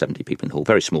 60 or 70 people in the hall.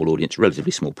 Very small audience,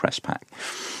 relatively small press pack.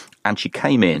 And she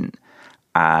came in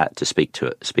to speak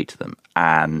to them.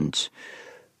 And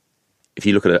if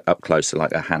you look at her up close,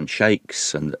 like her hand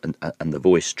shakes and the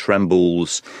voice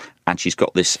trembles. And she's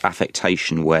got this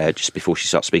affectation where just before she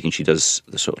starts speaking, she does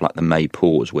the sort of like the May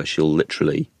pause, where she'll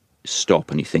literally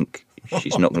stop, and you think,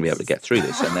 she's not going to be able to get through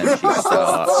this, and then she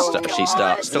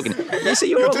starts talking. You see,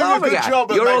 you're all laughing at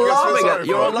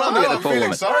the poor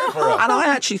woman. And I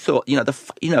actually thought,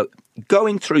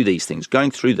 going through these things,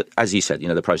 as you said,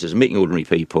 the process of meeting ordinary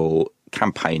people,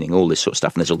 campaigning, all this sort of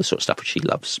stuff, and there's all this sort of stuff which she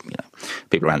loves.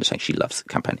 People around her saying she loves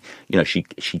campaigning.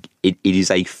 It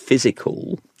is a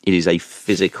physical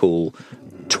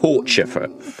torture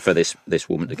for this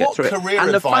woman to get through it. What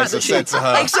career advisor said to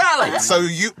her? Exactly. So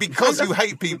you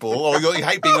hate people, or you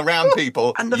hate being around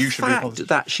people, and the you should fact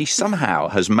that she somehow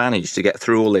has managed to get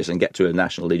through all this and get to a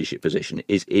national leadership position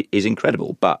is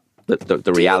incredible. But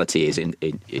the reality is,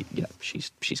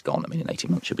 she's gone. I mean, in 18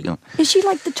 months she'll be gone. Is she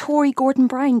like the Tory Gordon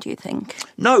Brown, do you think?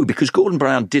 No, because Gordon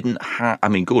Brown didn't have. I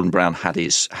mean, Gordon Brown had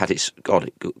his.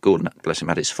 Gordon, bless him,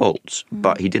 had his faults,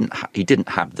 but he didn't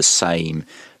have the same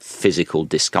physical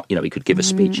discomfort. He could give a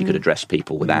speech, he could address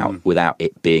people without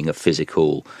it being a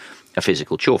physical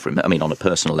chore for him. I mean, on a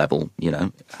personal level,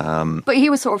 But he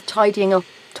was sort of tidying up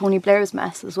Tony Blair's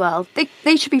mess as well.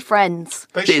 They should be friends.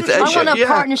 I want a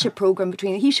partnership program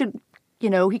between. He should.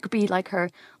 He could be like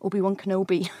her Obi-Wan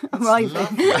Kenobi arriving.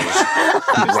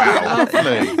 Wow,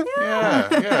 lovely.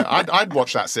 Yeah. I'd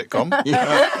watch that sitcom.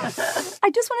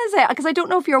 I just want to say, because I don't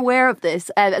know if you're aware of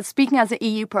this, speaking as an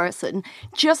EU person,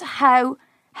 just how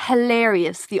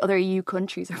hilarious the other EU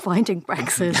countries are finding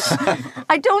Brexit.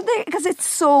 I don't think, because it's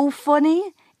so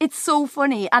funny. It's so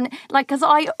funny. And because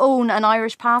I own an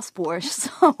Irish passport,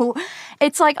 so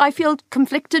it's like I feel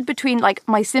conflicted between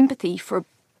my sympathy for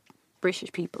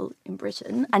British people in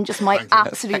Britain and just my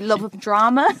absolute love of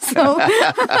drama. So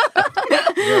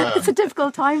it's a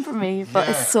difficult time for me, but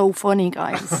it's so funny,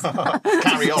 guys.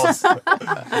 Carry on.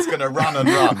 It's going to run and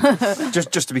run.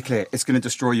 Just to be clear, it's going to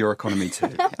destroy your economy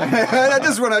too. I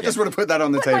just want to put that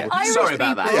on the table. Sorry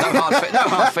about that. No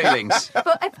hard feelings.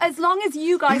 But as long as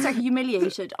you guys are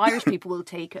humiliated, Irish people will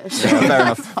take it.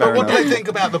 Yeah, fair enough. What do they think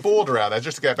about the border out there?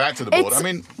 Just to get back to the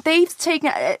border, they've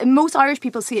taken most Irish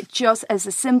people see it just as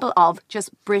a symbol of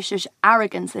just British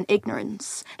arrogance and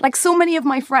ignorance. So many of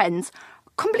my friends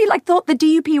completely like thought the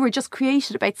DUP were just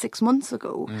created about 6 months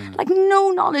ago. Like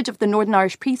no knowledge of the Northern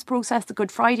Irish peace process, the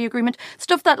Good Friday Agreement,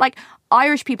 stuff that like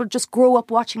Irish people just grow up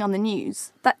watching on the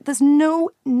news. That there's no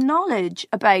knowledge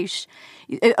about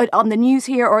on the news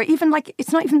here, or even like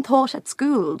it's not even taught at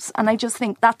schools. And I just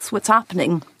think that's what's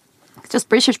happening. It's just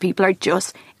British people are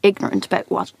just ignorant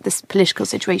about what this political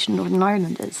situation in Northern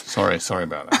Ireland is. Sorry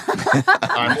about that.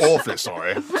 I'm awfully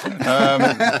sorry.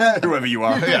 Whoever you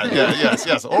are.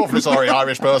 Yes. Awfully sorry,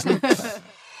 Irish person.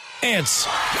 It's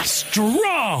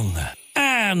strong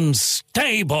and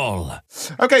stable.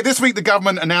 OK, this week the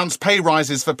government announced pay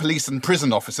rises for police and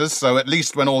prison officers, so at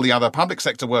least when all the other public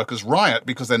sector workers riot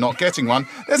because they're not getting one,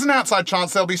 there's an outside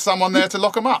chance there'll be someone there to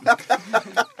lock them up.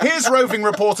 Here's roving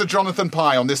reporter Jonathan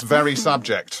Pye on this very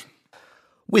subject.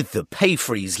 With the pay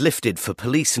freeze lifted for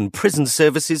police and prison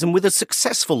services and with a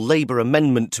successful Labour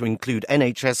amendment to include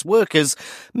NHS workers,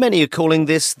 many are calling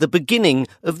this the beginning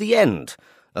of the end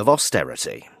of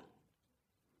austerity.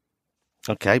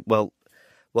 OK, well,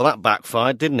 that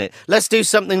backfired, didn't it? Let's do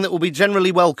something that will be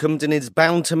generally welcomed and is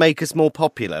bound to make us more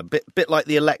popular, bit like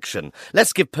the election.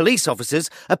 Let's give police officers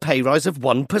a pay rise of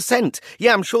 1%.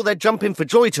 Yeah, I'm sure they're jumping for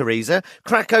joy, Theresa.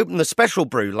 Crack open the special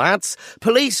brew, lads.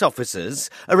 Police officers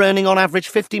are earning on average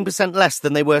 15% less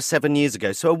than they were 7 years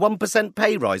ago, so a 1%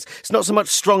 pay rise. It's not so much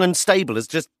strong and stable as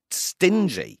just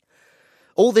stingy.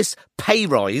 All this pay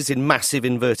rise, in massive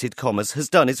inverted commas, has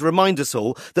done is remind us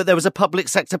all that there was a public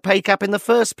sector pay cap in the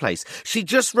first place. She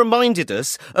just reminded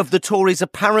us of the Tories'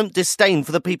 apparent disdain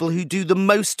for the people who do the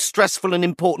most stressful and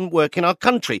important work in our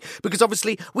country. Because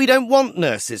obviously we don't want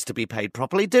nurses to be paid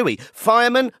properly, do we?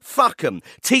 Firemen? Fuck them.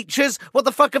 Teachers? What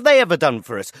the fuck have they ever done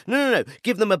for us? No.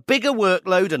 Give them a bigger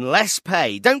workload and less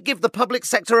pay. Don't give the public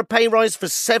sector a pay rise for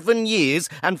 7 years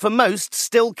and for most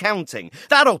still counting.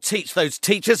 That'll teach those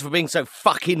teachers for being so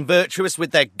fucking virtuous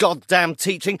with their goddamn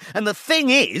teaching. And the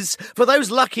thing is, for those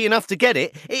lucky enough to get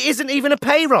it, it isn't even a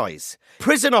pay rise.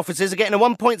 Prison officers are getting a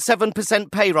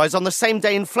 1.7% pay rise on the same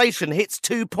day inflation hits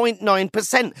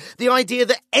 2.9%. The idea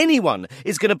that anyone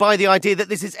is going to buy the idea that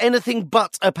this is anything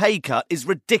but a pay cut is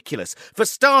ridiculous. For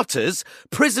starters,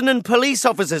 prison and police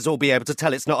officers will be able to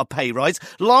tell it's not a pay rise,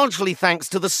 largely thanks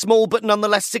to the small but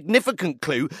nonetheless significant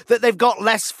clue that they've got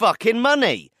less fucking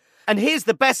money. And here's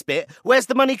the best bit. Where's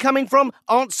the money coming from?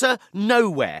 Answer,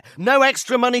 nowhere. No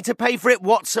extra money to pay for it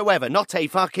whatsoever. Not a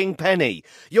fucking penny.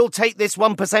 You'll take this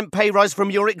 1% pay rise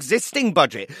from your existing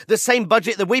budget. The same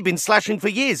budget that we've been slashing for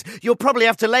years. You'll probably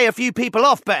have to lay a few people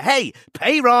off, but hey,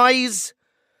 pay rise.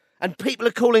 And people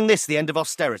are calling this the end of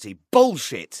austerity.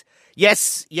 Bullshit.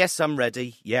 Yes, I'm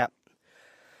ready. Yeah.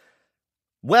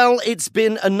 Well, it's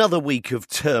been another week of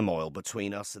turmoil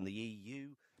between us and the EU.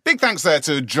 Big thanks there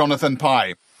to Jonathan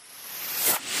Pye.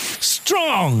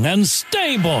 Strong and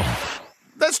stable.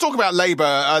 Let's talk about Labour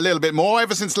a little bit more.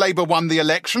 Ever since Labour won the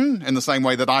election, in the same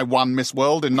way that I won Miss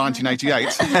World in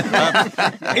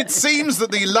 1988, it seems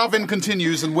that the love-in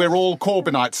continues and we're all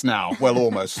Corbynites now. Well,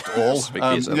 almost all.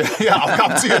 I'll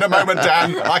come to you in a moment,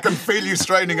 Dan. I can feel you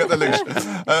straining at the leash.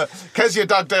 Kezia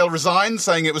Dugdale resigned,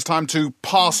 saying it was time to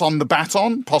pass on the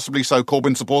baton, possibly so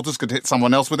Corbyn supporters could hit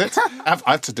someone else with it. I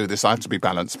have to do this. I have to be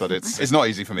balanced, but it's not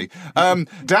easy for me.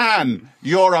 Dan,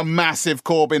 you're a massive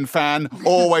Corbyn fan,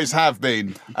 always have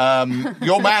been.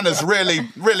 Your man has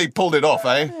really pulled it off,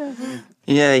 eh?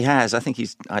 Yeah, he has.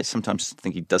 I sometimes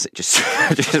think he does it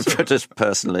just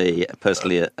personally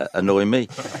annoy me.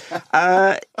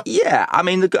 Yeah, I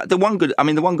mean the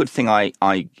one good thing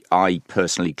I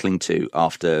personally cling to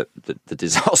after the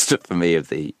disaster for me of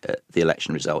the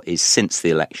election result is since the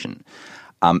election,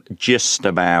 just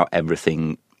about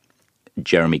everything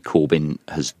Jeremy Corbyn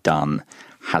has done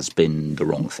has been the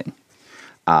wrong thing.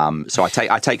 So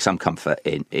I take some comfort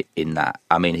in that.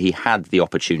 I mean, he had the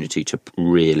opportunity to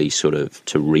really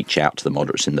to reach out to the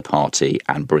moderates in the party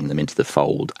and bring them into the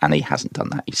fold, and he hasn't done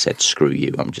that. He said, "Screw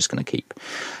you! I'm just going to keep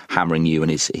hammering you,"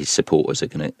 and his supporters are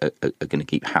going to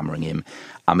keep hammering him.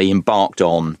 He embarked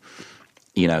on,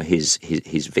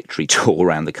 his victory tour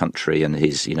around the country and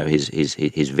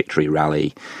his victory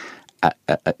rally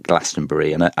at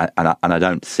Glastonbury, and I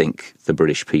don't think the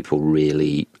British people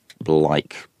really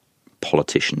like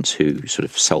politicians who sort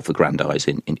of self-aggrandise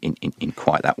in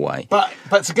quite that way.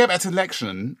 But to get back to the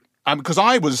election, Because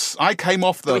I came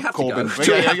off the we have to Corbyn. go?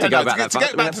 Do we have to go back that to far?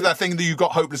 get back to that thing that you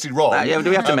got hopelessly wrong. Do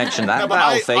we have to mention that? but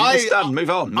That whole thing. It's done.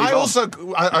 Move on.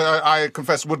 I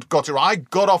confess, got it. I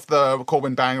got off the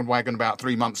Corbyn bandwagon about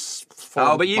 3 months.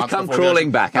 But you've come crawling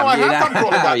back. No, I have come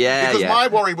crawling back. Because my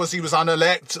worry was he was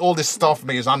unelected. All this stuff for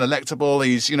me is unelectable.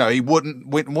 He's, he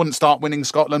wouldn't start winning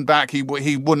Scotland back. He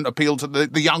wouldn't appeal to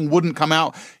the young. Wouldn't come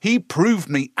out. He proved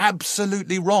me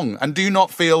absolutely wrong. And do you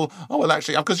not feel? Oh well,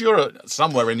 actually, because you're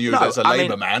somewhere in you there's a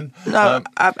Labour man. No,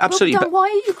 absolutely. But why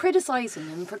are you criticising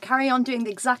him for carry on doing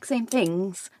the exact same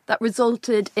things that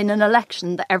resulted in an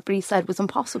election that everybody said was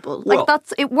impossible?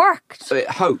 It worked.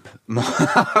 Hope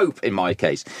in my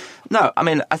case. No, I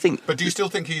mean I think. But do you still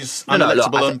think he's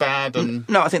unelectable and bad?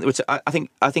 No, I think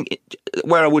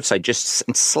where I would say, just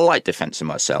in slight defence of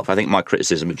myself, I think my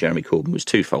criticism of Jeremy Corbyn was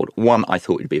twofold. One, I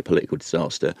thought he'd be a political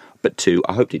disaster, but two,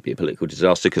 I hoped he'd be a political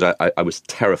disaster because I was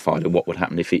terrified of what would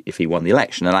happen if he won the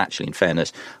election. And actually, in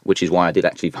fairness, which is why I did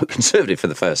actually vote Conservative for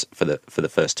the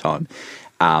first time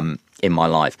in my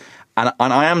life. And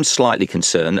I am slightly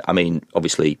concerned. I mean,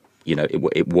 obviously,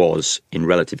 it was in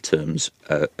relative terms,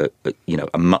 a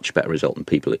much better result than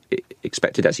people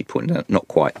expected, as you pointed out. Not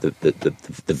quite the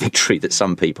victory that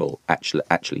some people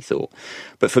actually thought.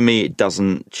 But for me, it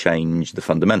doesn't change the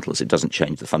fundamentals. It doesn't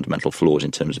change the fundamental flaws in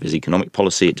terms of his economic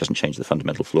policy. It doesn't change the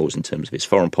fundamental flaws in terms of his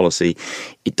foreign policy.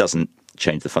 It doesn't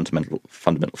change the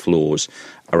fundamental flaws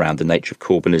around the nature of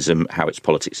Corbynism, how its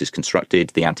politics is constructed.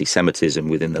 The anti-Semitism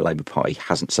within the Labour Party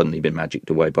hasn't suddenly been magicked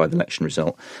away by the election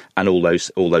result, and all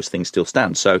those things still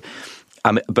stand. So,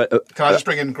 can I just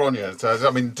bring in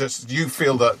Gráinne? You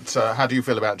feel that? How do you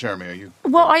feel about Jeremy?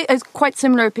 Well, I have quite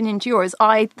similar opinion to yours.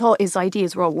 I thought his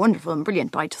ideas were all wonderful and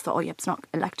brilliant, but I just thought, it's not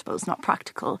electable, it's not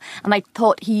practical, and I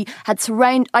thought he had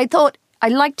I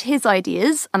liked his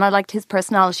ideas and I liked his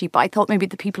personality, but I thought maybe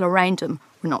the people around him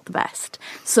were not the best.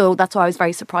 So that's why I was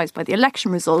very surprised by the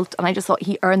election result, and I just thought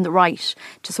he earned the right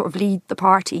to sort of lead the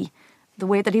party the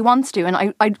way that he wants to.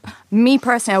 And me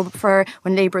personally, I would prefer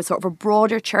when Labour is sort of a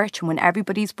broader church and when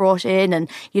everybody's brought in and,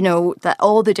 that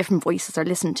all the different voices are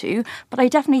listened to. But I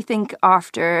definitely think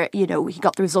after, he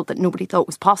got the result that nobody thought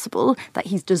was possible, that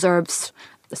he deserves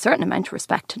a certain amount of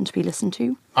respect and to be listened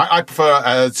to. I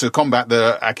prefer to combat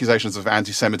the accusations of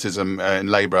anti-Semitism in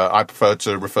Labour. I prefer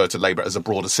to refer to Labour as a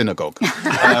broader synagogue. Ian,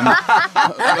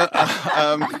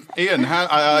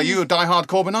 are you a diehard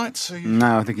Corbynite?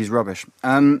 No, I think he's rubbish.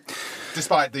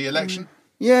 Despite the election?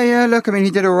 Yeah. Look, I mean, he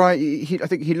did all right. I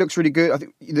think he looks really good. I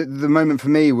think the moment for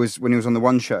me was when he was on the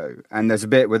One Show, and there's a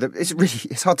bit where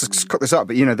it's hard to cook this up,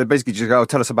 but they basically just go, "Oh,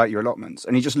 tell us about your allotments,"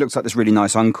 and he just looks like this really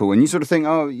nice uncle, and you sort of think,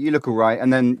 "Oh, you look all right,"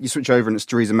 and then you switch over and it's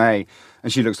Theresa May,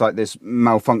 and she looks like this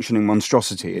malfunctioning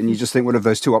monstrosity, and you just think, "What of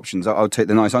those two options? I'll take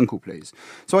the nice uncle, please."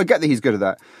 So I get that he's good at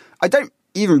that. I don't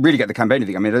even really get the campaigning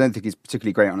thing. I mean, I don't think he's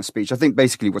particularly great on a speech. I think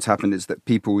basically what's happened is that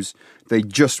they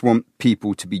just want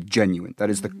people to be genuine. That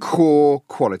is the core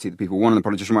quality that people want in a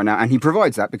politician right now, and he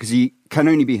provides that because he can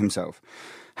only be himself.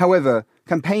 However,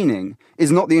 campaigning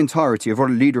is not the entirety of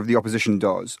what a leader of the opposition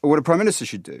does or what a prime minister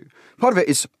should do. Part of it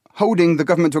is holding the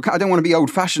government to account. I don't want to be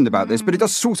old-fashioned about this, but it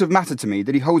does sort of matter to me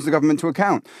that he holds the government to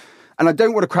account. And I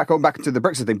don't want to crack on back to the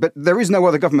Brexit thing, but there is no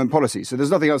other government policy, so there's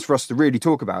nothing else for us to really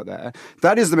talk about there.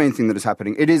 That is the main thing that is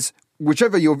happening. It is,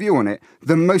 whichever your view on it,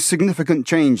 the most significant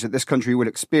change that this country will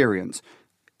experience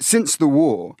since the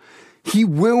war. He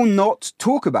will not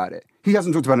talk about it. He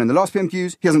hasn't talked about it in the last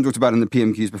PMQs. He hasn't talked about it in the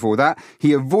PMQs before that.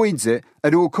 He avoids it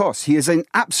at all costs. He is an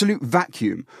absolute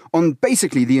vacuum on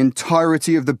basically the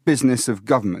entirety of the business of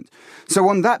government. So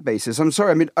on that basis, I'm sorry.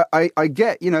 I mean, I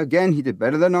get, again, he did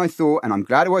better than I thought, and I'm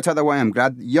glad it worked out that way. I'm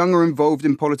glad young are involved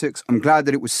in politics. I'm glad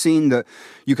that it was seen that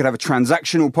you could have a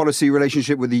transactional policy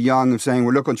relationship with the young of saying,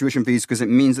 well, look on tuition fees because it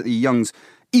means that the young's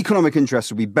economic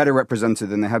interests will be better represented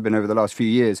than they have been over the last few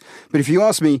years. But if you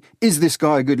ask me, is this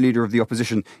guy a good leader of the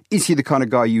opposition? Is he the kind of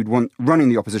guy you'd want running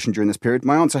the opposition during this period?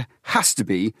 My answer has to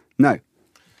be no.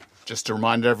 Just to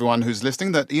remind everyone who's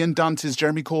listening that Ian Dunt is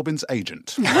Jeremy Corbyn's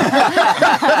agent.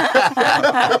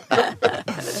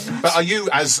 But are you,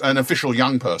 as an official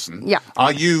young person,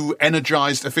 are you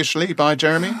energised officially by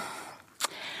Jeremy?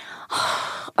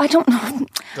 I don't know.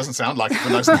 Doesn't sound like it for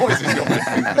those noises you're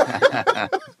making.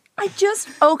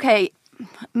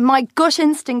 My gut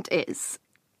instinct is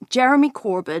Jeremy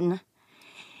Corbyn,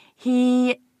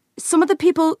 some of the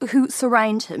people who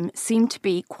surround him seem to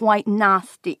be quite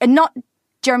nasty. And not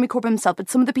Jeremy Corbyn himself, but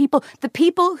some of the people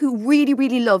who really,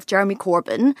 really love Jeremy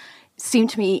Corbyn seem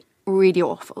to me really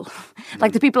awful.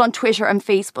 Like the people on Twitter and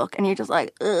Facebook, and you're just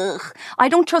like, ugh. I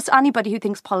don't trust anybody who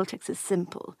thinks politics is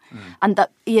simple and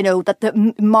that, you know, that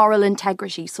the moral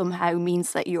integrity somehow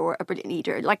means that you're a brilliant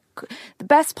leader. Like the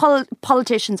best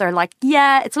politicians are like,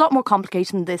 yeah, it's a lot more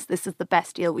complicated than this. This is the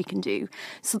best deal we can do.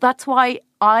 So that's why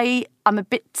I am a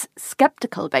bit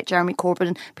sceptical about Jeremy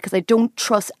Corbyn, because I don't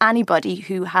trust anybody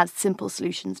who has simple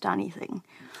solutions to anything.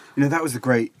 You know, that was the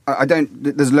great...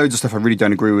 There's loads of stuff I really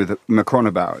don't agree with Macron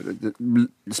about,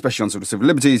 especially on sort of civil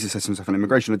liberties. He says some stuff on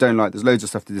immigration I don't like. There's loads of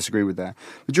stuff to disagree with there.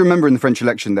 But do you remember in the French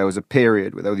election, there was a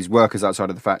period where there were these workers outside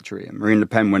of the factory, and Marine Le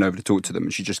Pen went over to talk to them,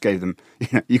 and she just gave them, you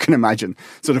know, you can imagine,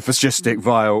 sort of fascistic,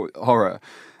 vile horror.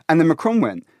 And then Macron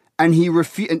went, and he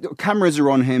refused. Cameras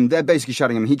are on him. They're basically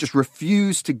shouting at him. He just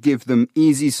refused to give them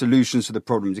easy solutions to the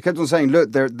problems. He kept on saying,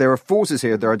 look, there are forces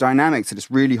here. There are dynamics that it's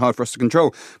really hard for us to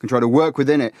control. We can try to work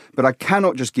within it. But I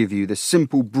cannot just give you this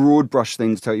simple, broad brush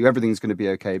thing to tell you everything's going to be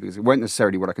okay, because it won't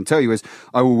necessarily. What I can tell you is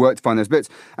I will work to find those bits.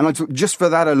 And I took, just for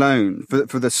that alone,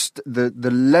 for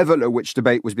the level at which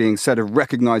debate was being said of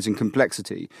recognising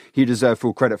complexity, he deserved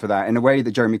full credit for that in a way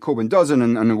that Jeremy Corbyn doesn't,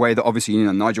 and in a way that obviously, you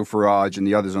know, Nigel Farage and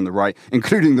the others on the right,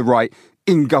 including the right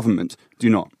in government, do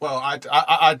not. Well,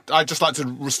 I'd just like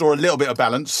to restore a little bit of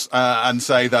balance and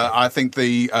say that I think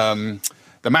the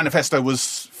manifesto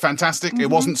was fantastic.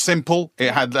 It wasn't simple.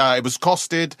 It had it was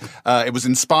costed. It was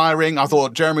inspiring. I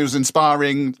thought Jeremy was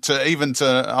inspiring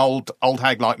to old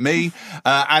hag like me.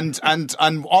 And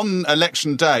on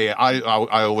election day, I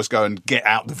always go and get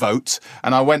out the vote.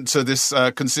 And I went to this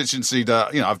constituency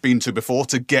that, you know, I've been to before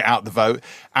to get out the vote,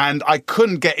 and I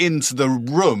couldn't get into the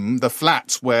room, the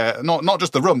flat where not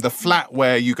just the room, the flat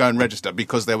where you go and register,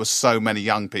 because there were so many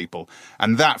young people,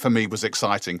 and that for me was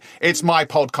exciting. It's my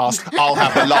podcast. I'll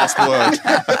have the last word.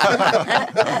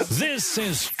 This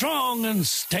is Strong and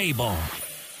Stable.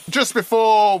 Just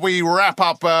before we wrap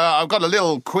up, I've got a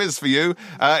little quiz for you.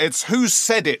 It's Who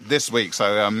Said It this week.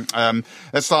 So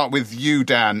let's start with you,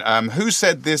 Dan. Who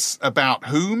said this about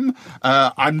whom?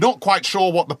 I'm not quite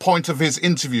sure what the point of his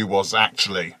interview was,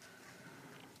 actually.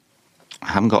 I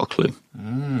haven't got a clue.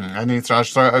 Should I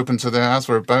throw it open to the house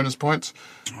for a bonus point?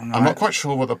 I'm not quite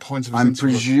sure what the point of his interview was.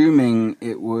 I'm presuming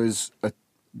it was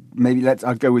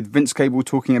I'd go with Vince Cable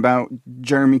talking about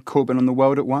Jeremy Corbyn on The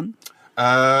World at One.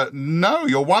 No,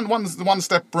 you're one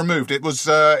step removed. It was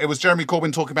Jeremy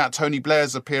Corbyn talking about Tony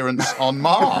Blair's appearance on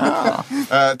Mars.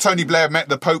 Tony Blair met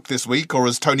the Pope this week, or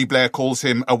as Tony Blair calls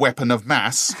him, a weapon of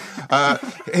mass.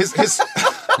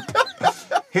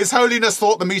 His Holiness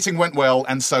thought the meeting went well,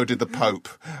 and so did the Pope.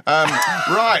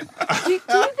 Right. Do you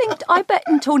think, I bet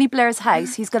in Tony Blair's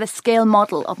house, he's got a scale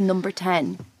model of number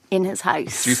 10 in his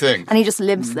house. Do you think? And he just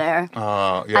lives there.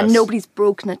 Yes. And nobody's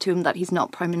broken it to him that he's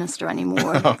not Prime Minister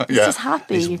anymore. He's just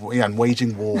happy. And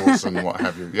waging wars and what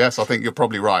have you. Yes, I think you're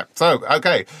probably right. So,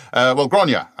 okay. Well,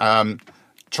 Gráinne,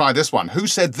 try this one. Who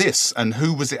said this, and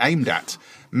who was it aimed at?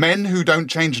 Men who don't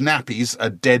change nappies are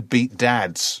deadbeat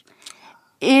dads.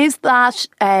 Is that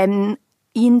Ian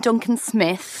Duncan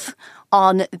Smith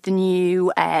on the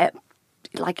new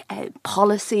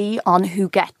policy on who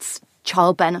gets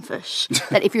child benefit?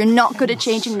 That if you're not good at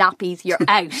changing nappies, you're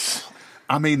out.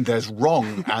 I mean, there's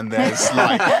wrong and there's leave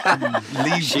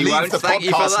the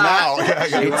podcast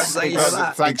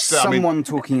now. Thanks. Someone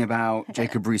talking about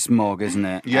Jacob Rees-Mogg, isn't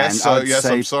it? Yes,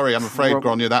 I'm sorry. I'm afraid,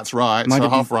 Gráinne, that's right. So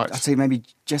half right. I'd say maybe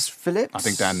Jess Phillips. I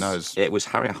think Dan knows. It was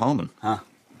Harriet Harman. Huh.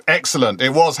 Excellent.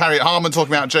 It was Harriet Harman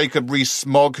talking about Jacob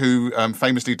Rees-Mogg, who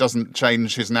famously doesn't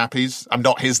change his nappies.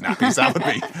 Not his nappies, that would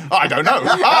be. I don't know.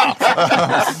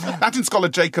 Latin scholar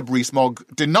Jacob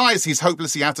Rees-Mogg denies he's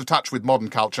hopelessly out of touch with modern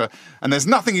culture, and there's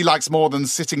nothing he likes more than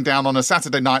sitting down on a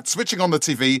Saturday night, switching on the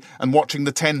TV and watching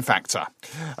the 10 Factor.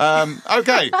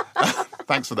 Okay.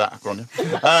 Thanks for that, Gráinne.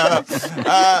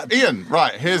 Ian,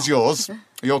 right, here's yours.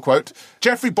 Your quote.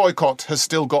 Geoffrey Boycott has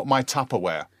still got my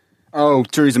Tupperware. Oh,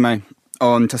 Theresa May.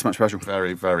 On Test Match Special.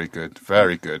 Very, very good.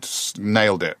 Very good.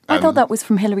 Nailed it. I thought that was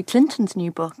from Hillary Clinton's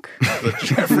new book. The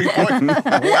Geoffrey Boycott.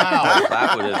 Wow.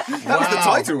 That was the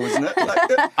title, wasn't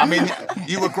it? I mean,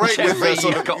 you were great with the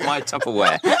sort of... got my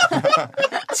Tupperware.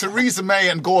 Theresa May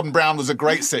and Gordon Brown was a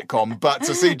great sitcom, but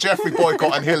to see Geoffrey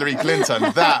Boycott and Hillary Clinton,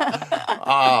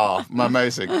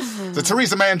 amazing. So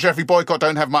Theresa May and Geoffrey Boycott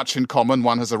don't have much in common.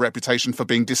 One has a reputation for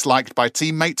being disliked by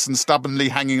teammates and stubbornly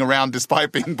hanging around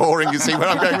despite being boring. You see where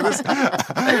I'm going with this?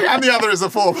 And the other is a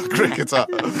former cricketer.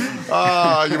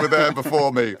 You were there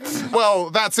before me. Well,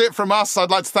 that's it from us. I'd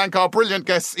like to thank our brilliant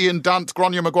guests Ian Dunt,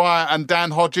 Gráinne Maguire and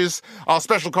Dan Hodges, our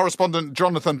special correspondent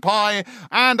Jonathan Pye,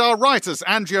 and our writers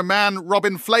Andrea Mann,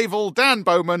 Robin Flavel, Dan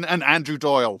Bowman and Andrew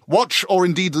Doyle. Watch or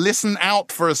indeed listen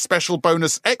out for a special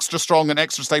bonus Extra Strong and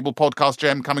Extra Stable podcast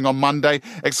gem coming on Monday,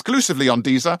 exclusively on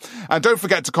Deezer. And don't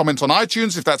forget to comment on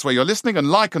iTunes if that's where you're listening,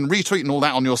 and like and retweet and all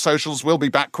that on your socials. We'll be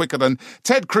back quicker than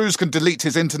Ted Cruz can delete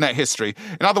his internet history.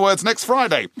 In other words, next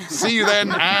Friday. See you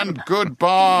then, and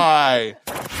goodbye.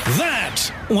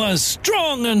 That was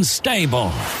Strong and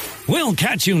Stable. We'll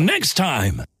catch you next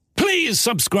time. Please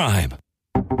subscribe.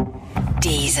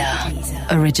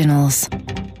 Deezer Originals.